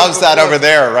 Joey loves that over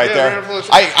there, right there.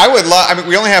 I would love. I mean,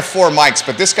 we only have 4 mics,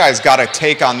 but this guy's got a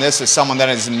take on this as someone that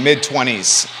is in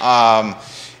mid-20s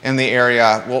in the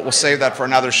area. We'll save that for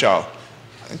another show.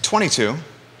 22.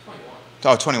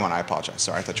 Oh, 21. I apologize.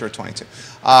 Sorry, I thought you were 22.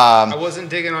 I wasn't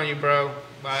digging on you, bro.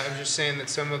 I'm just saying that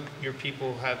some of your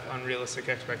people have unrealistic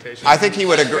expectations. I think he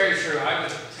would agree. Very true.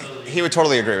 He would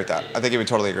totally agree with that. I think he would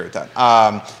totally agree with that.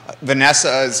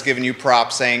 Vanessa is giving you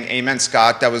props, saying, "Amen,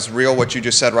 Scott. That was real what you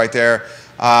just said right there."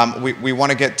 We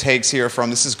want to get takes here from.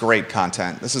 This is great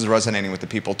content. This is resonating with the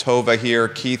people. Tovah here,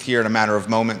 Keith here in a matter of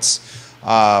moments.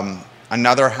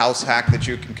 Another house hack that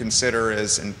you can consider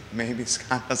is, and maybe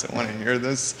Scott doesn't want to hear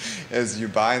this, is you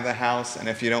buy the house, and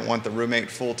if you don't want the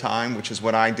roommate full-time, which is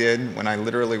what I did when I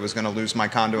literally was going to lose my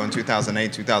condo in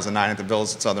 2008, 2009 at the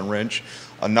Villas at Southern Ridge.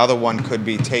 Another one could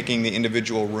be taking the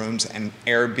individual rooms and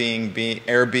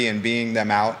Airbnb-ing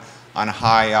them out on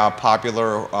high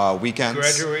popular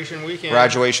weekends.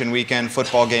 Graduation weekend,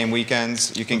 football game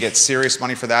weekends. You can get serious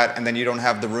money for that, and then you don't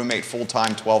have the roommate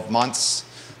full-time 12 months.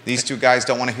 These two guys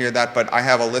don't want to hear that, but I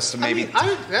have a list of maybe.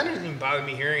 That doesn't even bother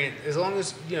me hearing it, as long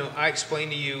as I explain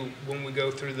to you when we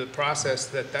go through the process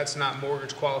that that's not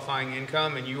mortgage qualifying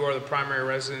income, and you are the primary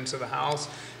residence of the house,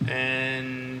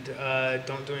 and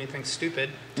don't do anything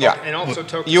stupid. And also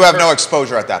talk. You have no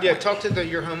exposure at that point. Yeah, talk to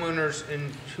your homeowners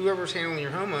and whoever's handling your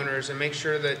homeowners, and make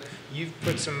sure that you've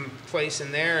put some place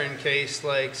in there in case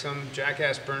some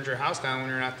jackass burns your house down when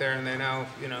you're not there, and they know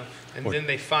and then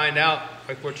they find out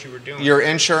what you were doing. Your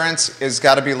insurance has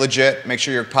got to be legit. Make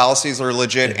sure your policies are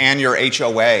legit, and your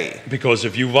HOA. Because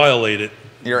if you violate it,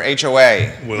 your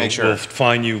HOA, will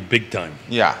fine you big time.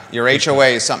 Yeah, your HOA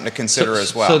is something to consider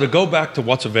as well. So to go back to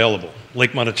what's available,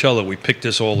 Lake Monticello, we pick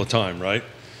this all the time, right?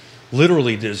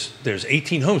 Literally, there's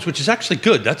 18 homes, which is actually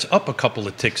good. That's up a couple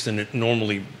of ticks than it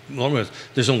normally is.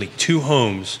 There's only 2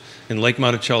 homes in Lake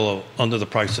Monticello under the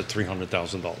price of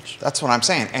 $300,000. That's what I'm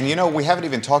saying. And we haven't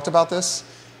even talked about this.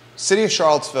 City of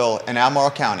Charlottesville and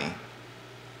Albemarle County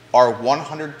are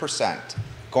 100%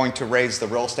 going to raise the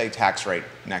real estate tax rate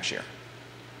next year.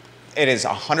 It is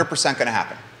 100% going to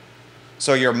happen.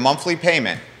 So your monthly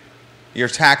payment, your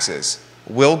taxes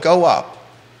will go up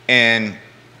in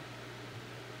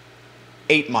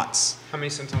 8 months. How many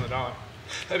cents on the dollar?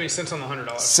 How many cents on the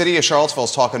 $100? City of Charlottesville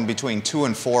is talking between 2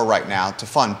 and 4 right now to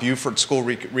fund Buford School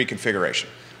reconfiguration.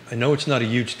 I know it's not a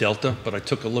huge delta, but I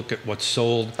took a look at what's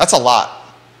sold. That's a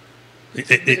lot.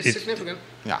 It's significant.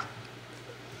 Yeah.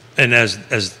 And as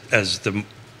the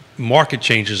market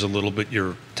changes a little bit,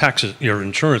 your taxes, your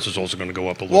insurance is also going to go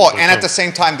up a little bit. Well, and at the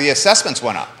same time, the assessments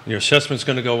went up. Your assessment's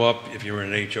going to go up. If you're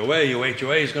in an HOA, your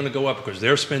HOA is going to go up because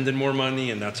they're spending more money,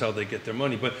 and that's how they get their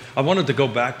money. But I wanted to go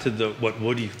back to what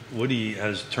Woody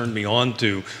has turned me on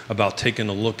to about taking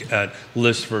a look at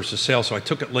list versus sale. So I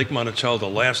took at Lake Monticello the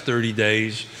last 30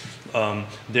 days.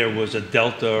 There was a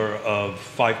delta of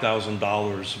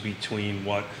 $5,000 between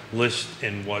what list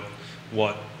and what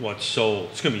sold.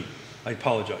 Excuse me, I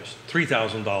apologize.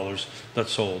 $3,000 that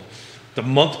sold. The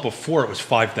month before it was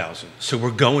 $5,000. So we're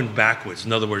going backwards.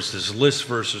 In other words, there's list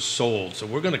versus sold. So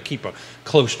we're going to keep a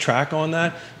close track on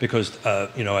that because,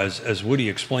 as Woody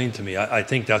explained to me, I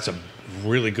think that's a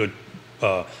really good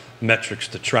metrics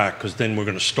to track because then we're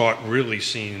going to start really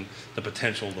seeing the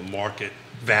potential of the market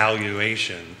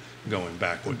valuation going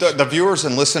backwards. The viewers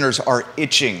and listeners are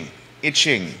itching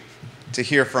to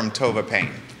hear from Tovah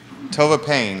Payne. Tovah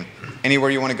Payne, anywhere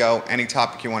you want to go, any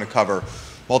topic you want to cover.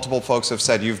 Multiple folks have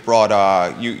said you've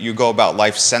brought, you go about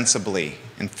life sensibly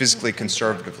and physically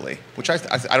conservatively, which I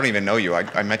don't even know you.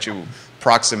 I met you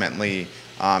approximately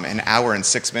an hour and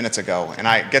 6 minutes ago, and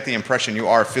I get the impression you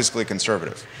are physically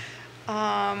conservative.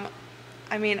 I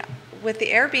mean, with the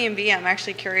Airbnb, I'm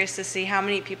actually curious to see how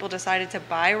many people decided to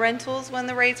buy rentals when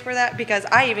the rates were that, because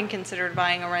I even considered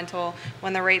buying a rental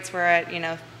when the rates were at,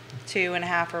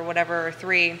 2.5 or whatever, or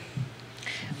 3.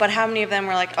 But how many of them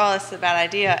were like, oh, this is a bad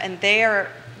idea? And they are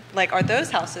like, are those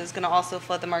houses going to also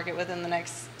flood the market within the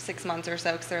next 6 months or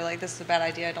so? Because they're like, this is a bad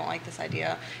idea. I don't like this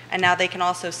idea. And now they can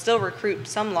also still recruit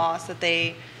some loss that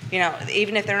they,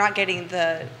 even if they're not getting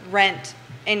the rent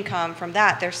income from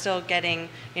that, they're still getting,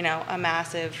 a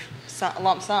massive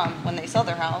lump sum when they sell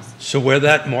their house. So where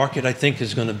that market, I think,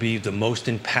 is going to be the most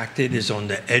impacted is on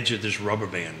the edge of this rubber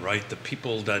band, right? The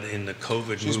people that in the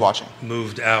COVID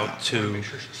moved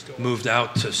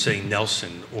out to say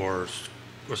Nelson or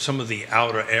some of the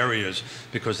outer areas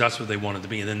because that's where they wanted to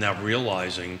be, and then now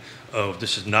realizing, oh,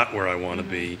 this is not where I want to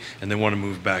be, and they want to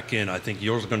move back in. I think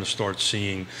you're going to start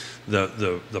seeing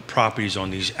the properties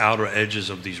on these outer edges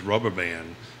of these rubber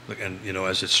band, and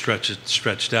as it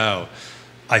stretched out.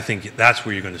 I think that's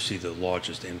where you're going to see the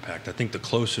largest impact. I think the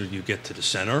closer you get to the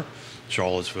center,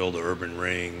 Charlottesville, the urban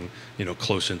ring,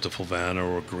 close into Fluvanna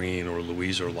or Greene or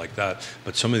Louisa or like that.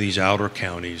 But some of these outer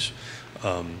counties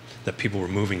that people were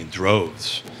moving in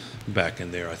droves back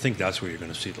in there, I think that's where you're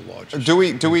going to see the largest. Do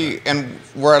we? And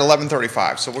we're at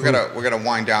 11:35, so we're gonna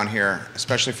wind down here,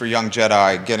 especially for young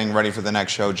Jedi getting ready for the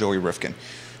next show, Joey Rifkin.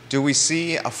 Do we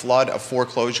see a flood of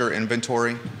foreclosure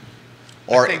inventory?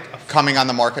 Or coming on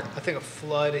the market? I think a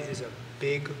flood is a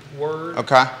big word.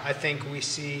 Okay. I think we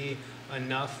see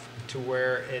enough to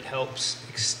where it helps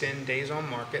extend days on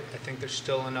market. I think there's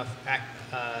still enough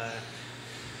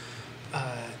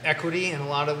equity in a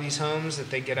lot of these homes that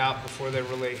they get out before they're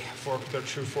they're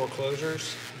true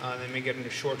foreclosures. They may get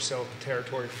into short sale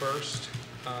territory first.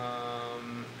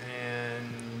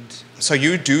 So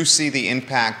you do see the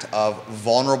impact of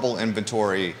vulnerable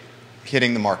inventory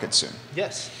hitting the market soon?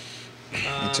 Yes.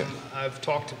 I've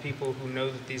talked to people who know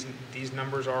that these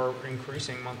numbers are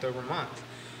increasing month over month,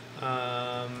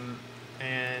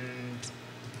 and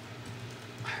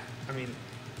I mean,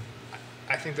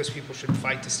 I think those people should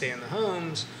fight to stay in the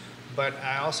homes, but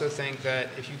I also think that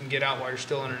if you can get out while you're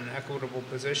still in an equitable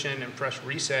position and press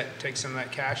reset, take some of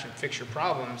that cash and fix your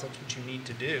problems, that's what you need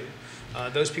to do.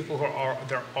 Those people who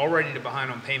they're already behind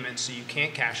on payments, so you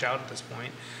can't cash out at this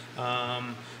point.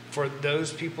 For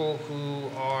those people who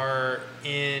are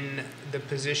in the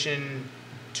position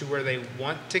to where they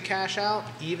want to cash out,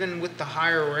 even with the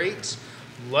higher rates,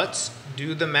 let's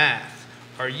do the math.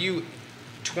 Are you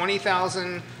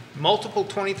multiple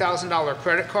 $20,000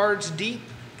 credit cards deep,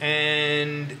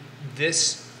 and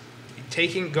this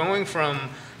going from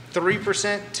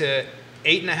 3% to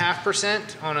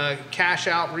 8.5% on a cash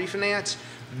out refinance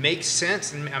makes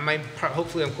sense? And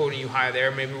hopefully I'm quoting you high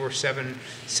there. Maybe we're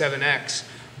 7x.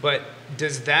 But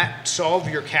does that solve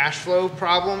your cash flow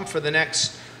problem for the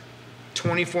next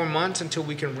 24 months until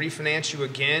we can refinance you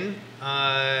again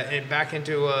and back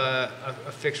into a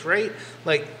fixed rate?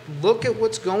 Like, look at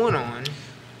what's going on.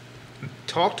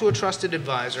 Talk to a trusted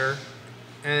advisor,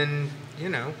 and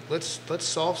let's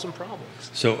solve some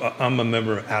problems. So I'm a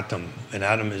member of ATOM, and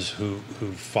ATOM is who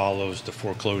follows the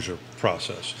foreclosure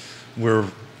process. we're,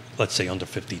 let's say, under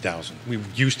 50,000. We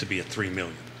used to be at 3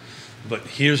 million. But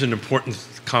here's an important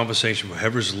conversation for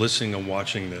whoever's listening and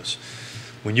watching this.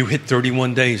 When you hit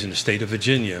 31 days in the state of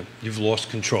Virginia, you've lost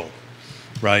control,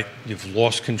 right? You've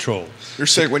lost control. You're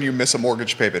saying when you miss a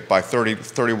mortgage payment by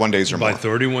 31 days or more. By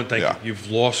 31, thank Yeah. you.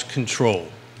 You've lost control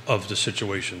of the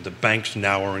situation. The banks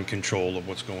now are in control of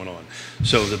what's going on.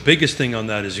 So the biggest thing on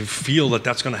that is you feel that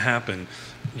that's going to happen.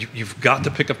 You've got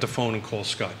to pick up the phone and call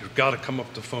Scott. You've got to come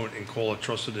up the phone and call a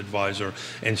trusted advisor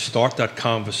and start that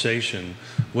conversation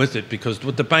with it, because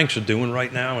what the banks are doing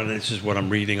right now, and this is what I'm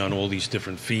reading on all these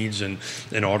different feeds and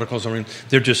articles, I mean,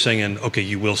 they're just saying, okay,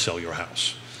 you will sell your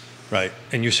house. Right,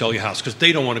 and you sell your house because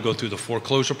they don't want to go through the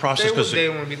foreclosure process because they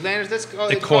want to be landers.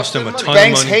 It costs them a ton of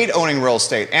Banks money. hate owning real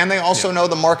estate, and they also know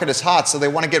the market is hot, so they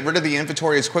want to get rid of the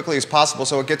inventory as quickly as possible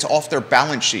so it gets off their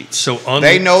balance sheet. So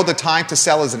they know the time to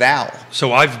sell is now.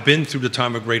 So I've been through the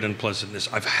time of great unpleasantness.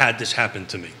 I've had this happen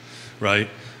to me, right,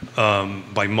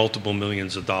 by multiple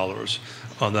millions of dollars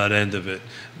on that end of it.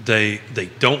 They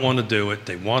don't want to do it.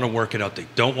 They want to work it out. They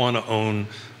don't want to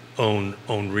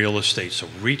own real estate. So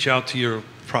reach out to your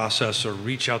processor,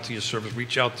 reach out to your service,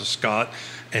 reach out to Scott,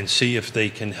 and see if they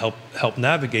can help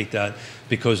navigate that,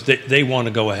 because they want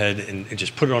to go ahead and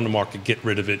just put it on the market, get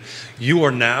rid of it. You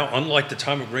are now, unlike the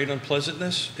time of great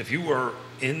unpleasantness, if you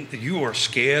are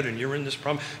scared and you're in this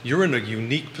problem, you're in a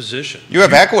unique position. You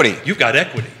have equity. You've got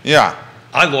equity. Yeah.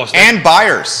 I lost and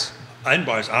buyers. And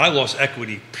buyers. I lost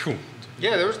equity. Phew.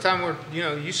 Yeah, there was a time where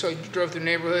you drove through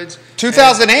neighborhoods.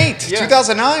 2008,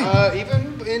 2009.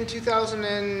 Even in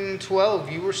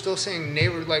 2012, you were still seeing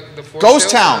like the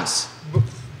ghost towns.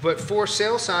 But for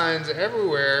sale signs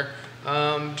everywhere,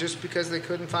 just because they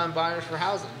couldn't find buyers for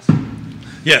houses.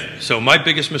 Yeah. So my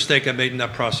biggest mistake I made in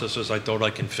that process is I thought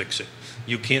I can fix it.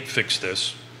 You can't fix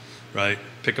this, right?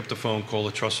 Pick up the phone, call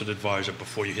a trusted advisor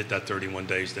before you hit that 31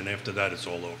 days. Then after that, it's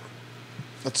all over.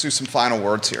 Let's do some final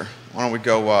words here. Why don't we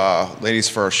go ladies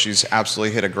first? She's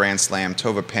absolutely hit a grand slam.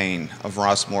 Tovah Payne of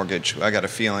Ross Mortgage. I got a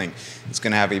feeling it's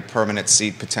going to have a permanent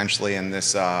seat potentially in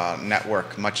this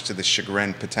network, much to the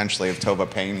chagrin potentially of Tovah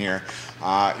Payne here.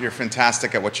 You're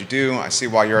fantastic at what you do. I see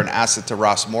why you're an asset to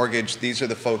Ross Mortgage. These are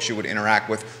the folks you would interact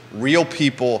with, real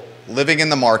people living in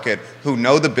the market who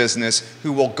know the business,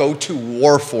 who will go to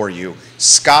war for you.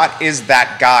 Scott is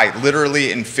that guy,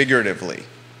 literally and figuratively.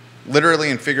 Literally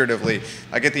and figuratively.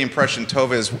 I get the impression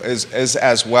Tovah is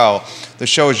as well. The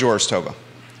show is yours, Tovah.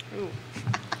 Ooh.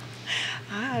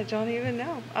 I don't even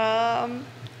know. I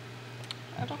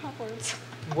don't have words.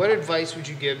 What advice would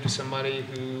you give to somebody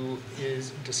who is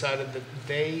decided that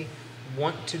they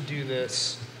want to do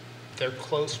this, they're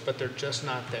close, but they're just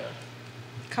not there?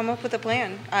 Come up with a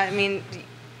plan. I mean,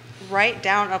 write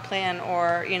down a plan,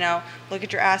 or look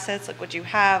at your assets, look what you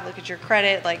have, look at your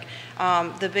credit. Like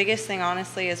the biggest thing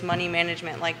honestly is money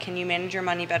management. Like, can you manage your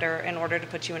money better in order to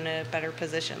put you in a better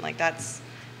position? Like that's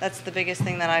the biggest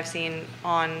thing that I've seen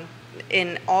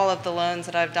in all of the loans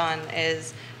that I've done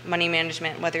is money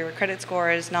management. Whether your credit score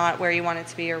is not where you want it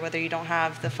to be, or whether you don't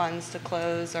have the funds to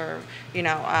close, or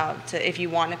if you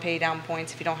want to pay down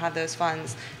points, if you don't have those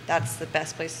funds, that's the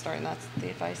best place to start, and that's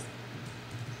the advice.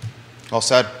 Well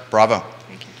said. Bravo.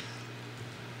 Thank you.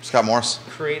 Scott Morris.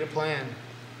 Create a plan.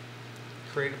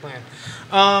 Create a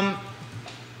plan.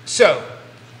 So,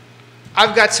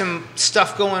 I've got some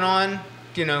stuff going on,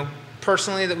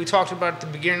 personally that we talked about at the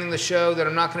beginning of the show that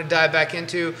I'm not going to dive back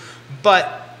into.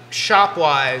 But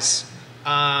shop-wise,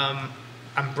 I'm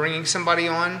bringing somebody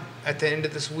on at the end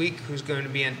of this week who's going to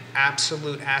be an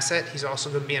absolute asset. He's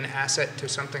also going to be an asset to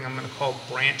something I'm going to call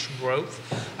branch growth.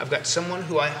 I've got someone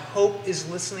who I hope is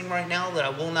listening right now that I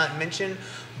will not mention,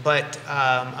 but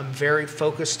I'm very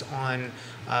focused on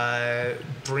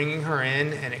bringing her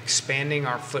in and expanding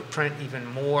our footprint even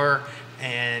more,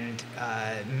 and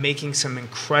making some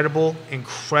incredible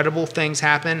things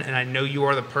happen. And I know you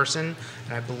are the person,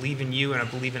 and I believe in you, and I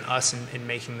believe in us in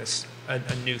making this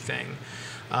a new thing.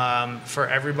 For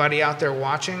everybody out there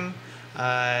watching,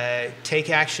 take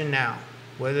action now.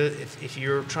 Whether if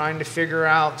you're trying to figure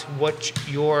out what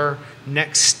your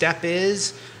next step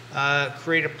is,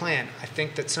 create a plan. I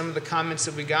think that some of the comments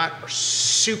that we got are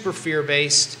super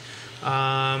fear-based.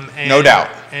 No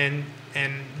doubt. And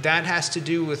that has to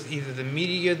do with either the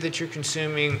media that you're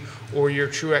consuming or your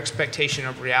true expectation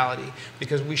of reality.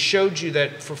 Because we showed you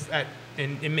that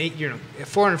and it may,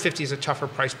 450 is a tougher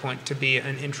price point to be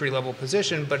an entry-level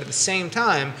position, but at the same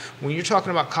time, when you're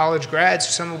talking about college grads,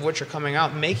 some of which are coming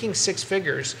out making six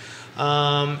figures,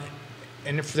 and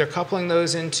if they're coupling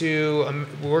those into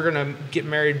we're going to get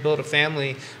married, build a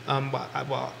family,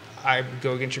 well, I would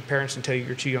go against your parents and tell you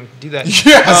you're too young to do that.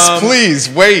 Yes, please,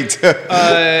 wait.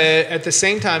 At the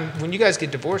same time, when you guys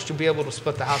get divorced, you'll be able to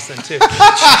split the house then too.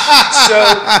 So,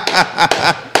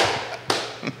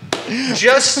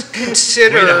 just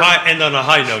consider. End on a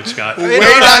high note, Scott. Wait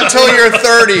until your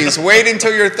 30s. Wait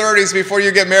until your 30s before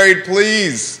you get married,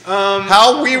 please.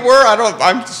 How we were,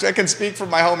 I can speak for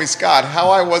my homie Scott. How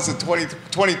I was at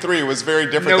 23 was very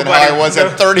different than how I was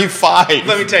at 35.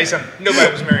 Let me tell you something.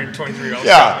 Nobody was married at 23 all the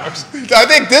time. I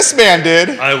think this man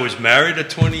did. I was married at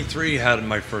 23, had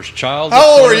my first child.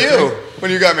 How old were you when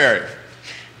you got married?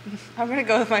 I'm going to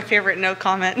go with my favorite no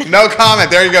comment. No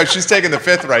comment. There you go. She's taking the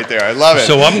fifth right there. I love it.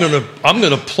 So I'm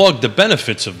gonna plug the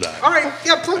benefits of that. All right.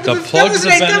 Yeah, plug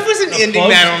that wasn't ending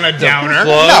that on a downer.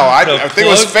 No, I think it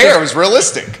was fair. It was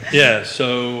realistic. Yeah.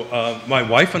 So my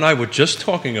wife and I were just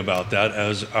talking about that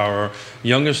as our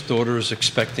youngest daughter is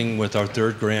expecting with our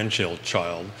third grandchild.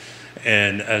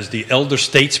 And as the elder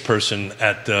statesperson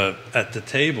at the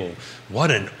table, what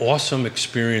an awesome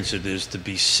experience it is to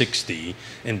be 60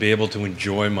 and be able to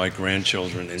enjoy my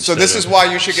grandchildren. So this is why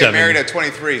you should get married at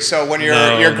 23. So when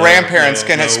your grandparents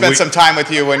can spend some time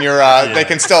with you when you're they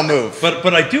can still move.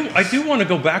 But I do want to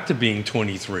go back to being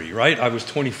 23, right? I was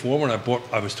 24 when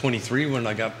I was 23 when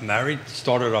I got married,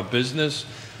 started our business,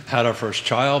 had our first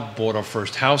child, bought our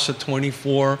first house at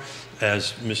 24.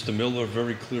 As Mr. Miller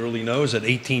very clearly knows, at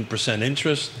 18%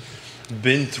 interest,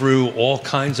 been through all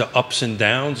kinds of ups and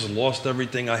downs, lost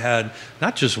everything I had,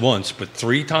 not just once, but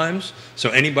 3 times.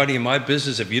 So anybody in my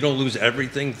business, if you don't lose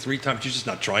everything 3 times, you're just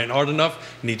not trying hard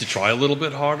enough. You need to try a little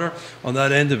bit harder on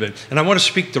that end of it. And I want to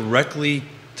speak directly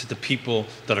to the people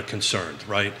that are concerned,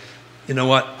 right? You know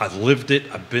what? I've lived it.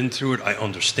 I've been through it. I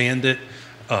understand it.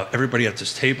 Everybody at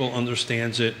this table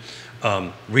understands it.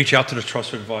 Reach out to the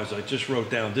trusted advisor. I just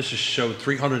wrote down, this is show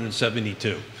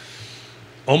 372.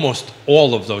 Almost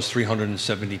all of those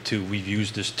 372, we've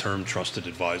used this term trusted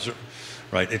advisor,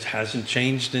 right? It hasn't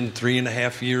changed in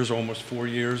 3.5 years, almost 4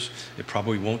 years. It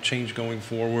probably won't change going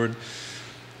forward.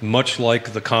 Much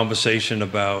like the conversation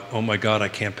about, oh my God, I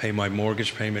can't pay my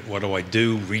mortgage payment. What do I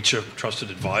do? Reach a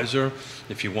trusted advisor.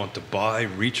 If you want to buy,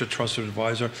 reach a trusted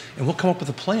advisor. And we'll come up with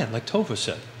a plan, like Tovah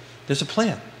said. There's a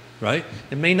plan. Right?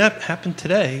 It may not happen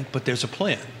today, but there's a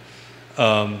plan.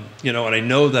 And I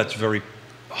know that's very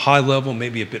high level,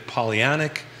 maybe a bit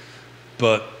Pollyannic,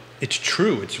 but it's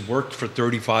true. It's worked for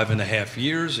 35.5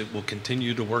 years. It will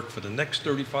continue to work for the next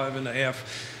 35.5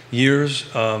 years.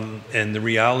 And the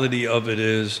reality of it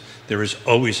is there is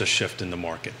always a shift in the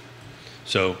market.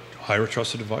 So hire a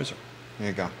trusted advisor. There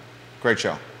you go. Great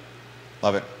show.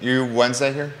 Love it. You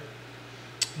Wednesday here?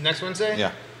 Next Wednesday?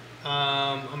 Yeah.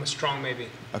 I'm a strong maybe.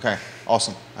 Okay,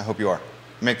 awesome. I hope you are.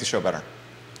 Make the show better.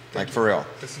 For real.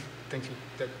 Thank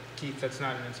you. Keith, that's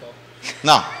not an insult.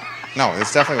 No,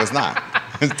 this definitely was not.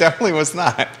 It definitely was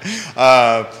not.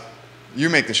 You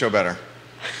make the show better.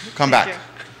 Come back.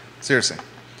 Seriously,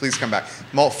 please come back.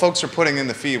 Folks are putting in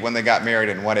the feed when they got married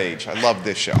and what age. I love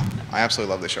this show. I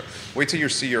absolutely love this show. Wait till you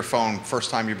see your phone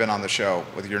first time you've been on the show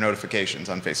with your notifications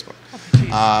on Facebook.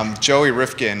 Joey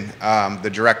Rifkin, the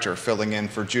director, filling in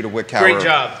for Judah Wickower. Great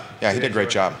job. Yeah, he did a great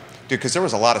job. Dude, because there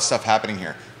was a lot of stuff happening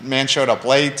here. Man showed up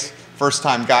late, first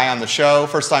time guy on the show,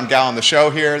 first time gal on the show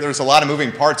here. There was a lot of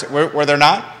moving parts. Were there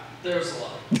not? There was a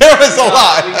lot. There was a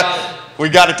lot. We got it. We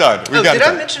got it done. Did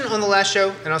I mention on the last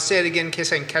show, and I'll say it again in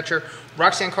case I can catch her,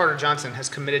 Roxanne Carter-Johnson has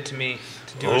committed to me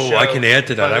to do a show. Oh, I can add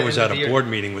to that. I was at a board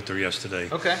meeting with her yesterday.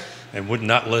 Okay. And would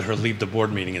not let her leave the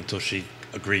board meeting until she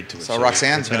agreed to it. So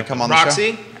Roxanne's going to come on the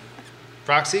show?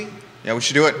 Roxy? Yeah, we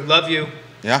should do it. We love you.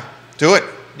 Yeah, do it.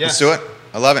 Yeah. Let's do it.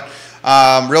 I love it.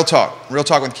 Real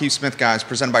Talk with Keith Smith, guys,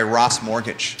 presented by Ross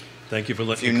Mortgage. Thank you for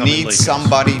letting me come in. If you need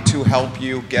somebody to help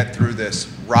you get through this,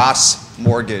 Ross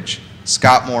Mortgage,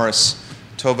 Scott Morris,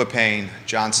 Tovah Payne,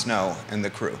 John Snow, and the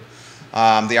crew.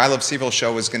 The I Love Seville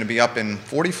show is going to be up in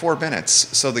 44 minutes,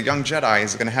 so the young Jedi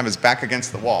is going to have his back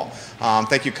against the wall.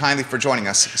 Thank you kindly for joining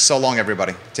us. So long,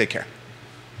 everybody. Take care.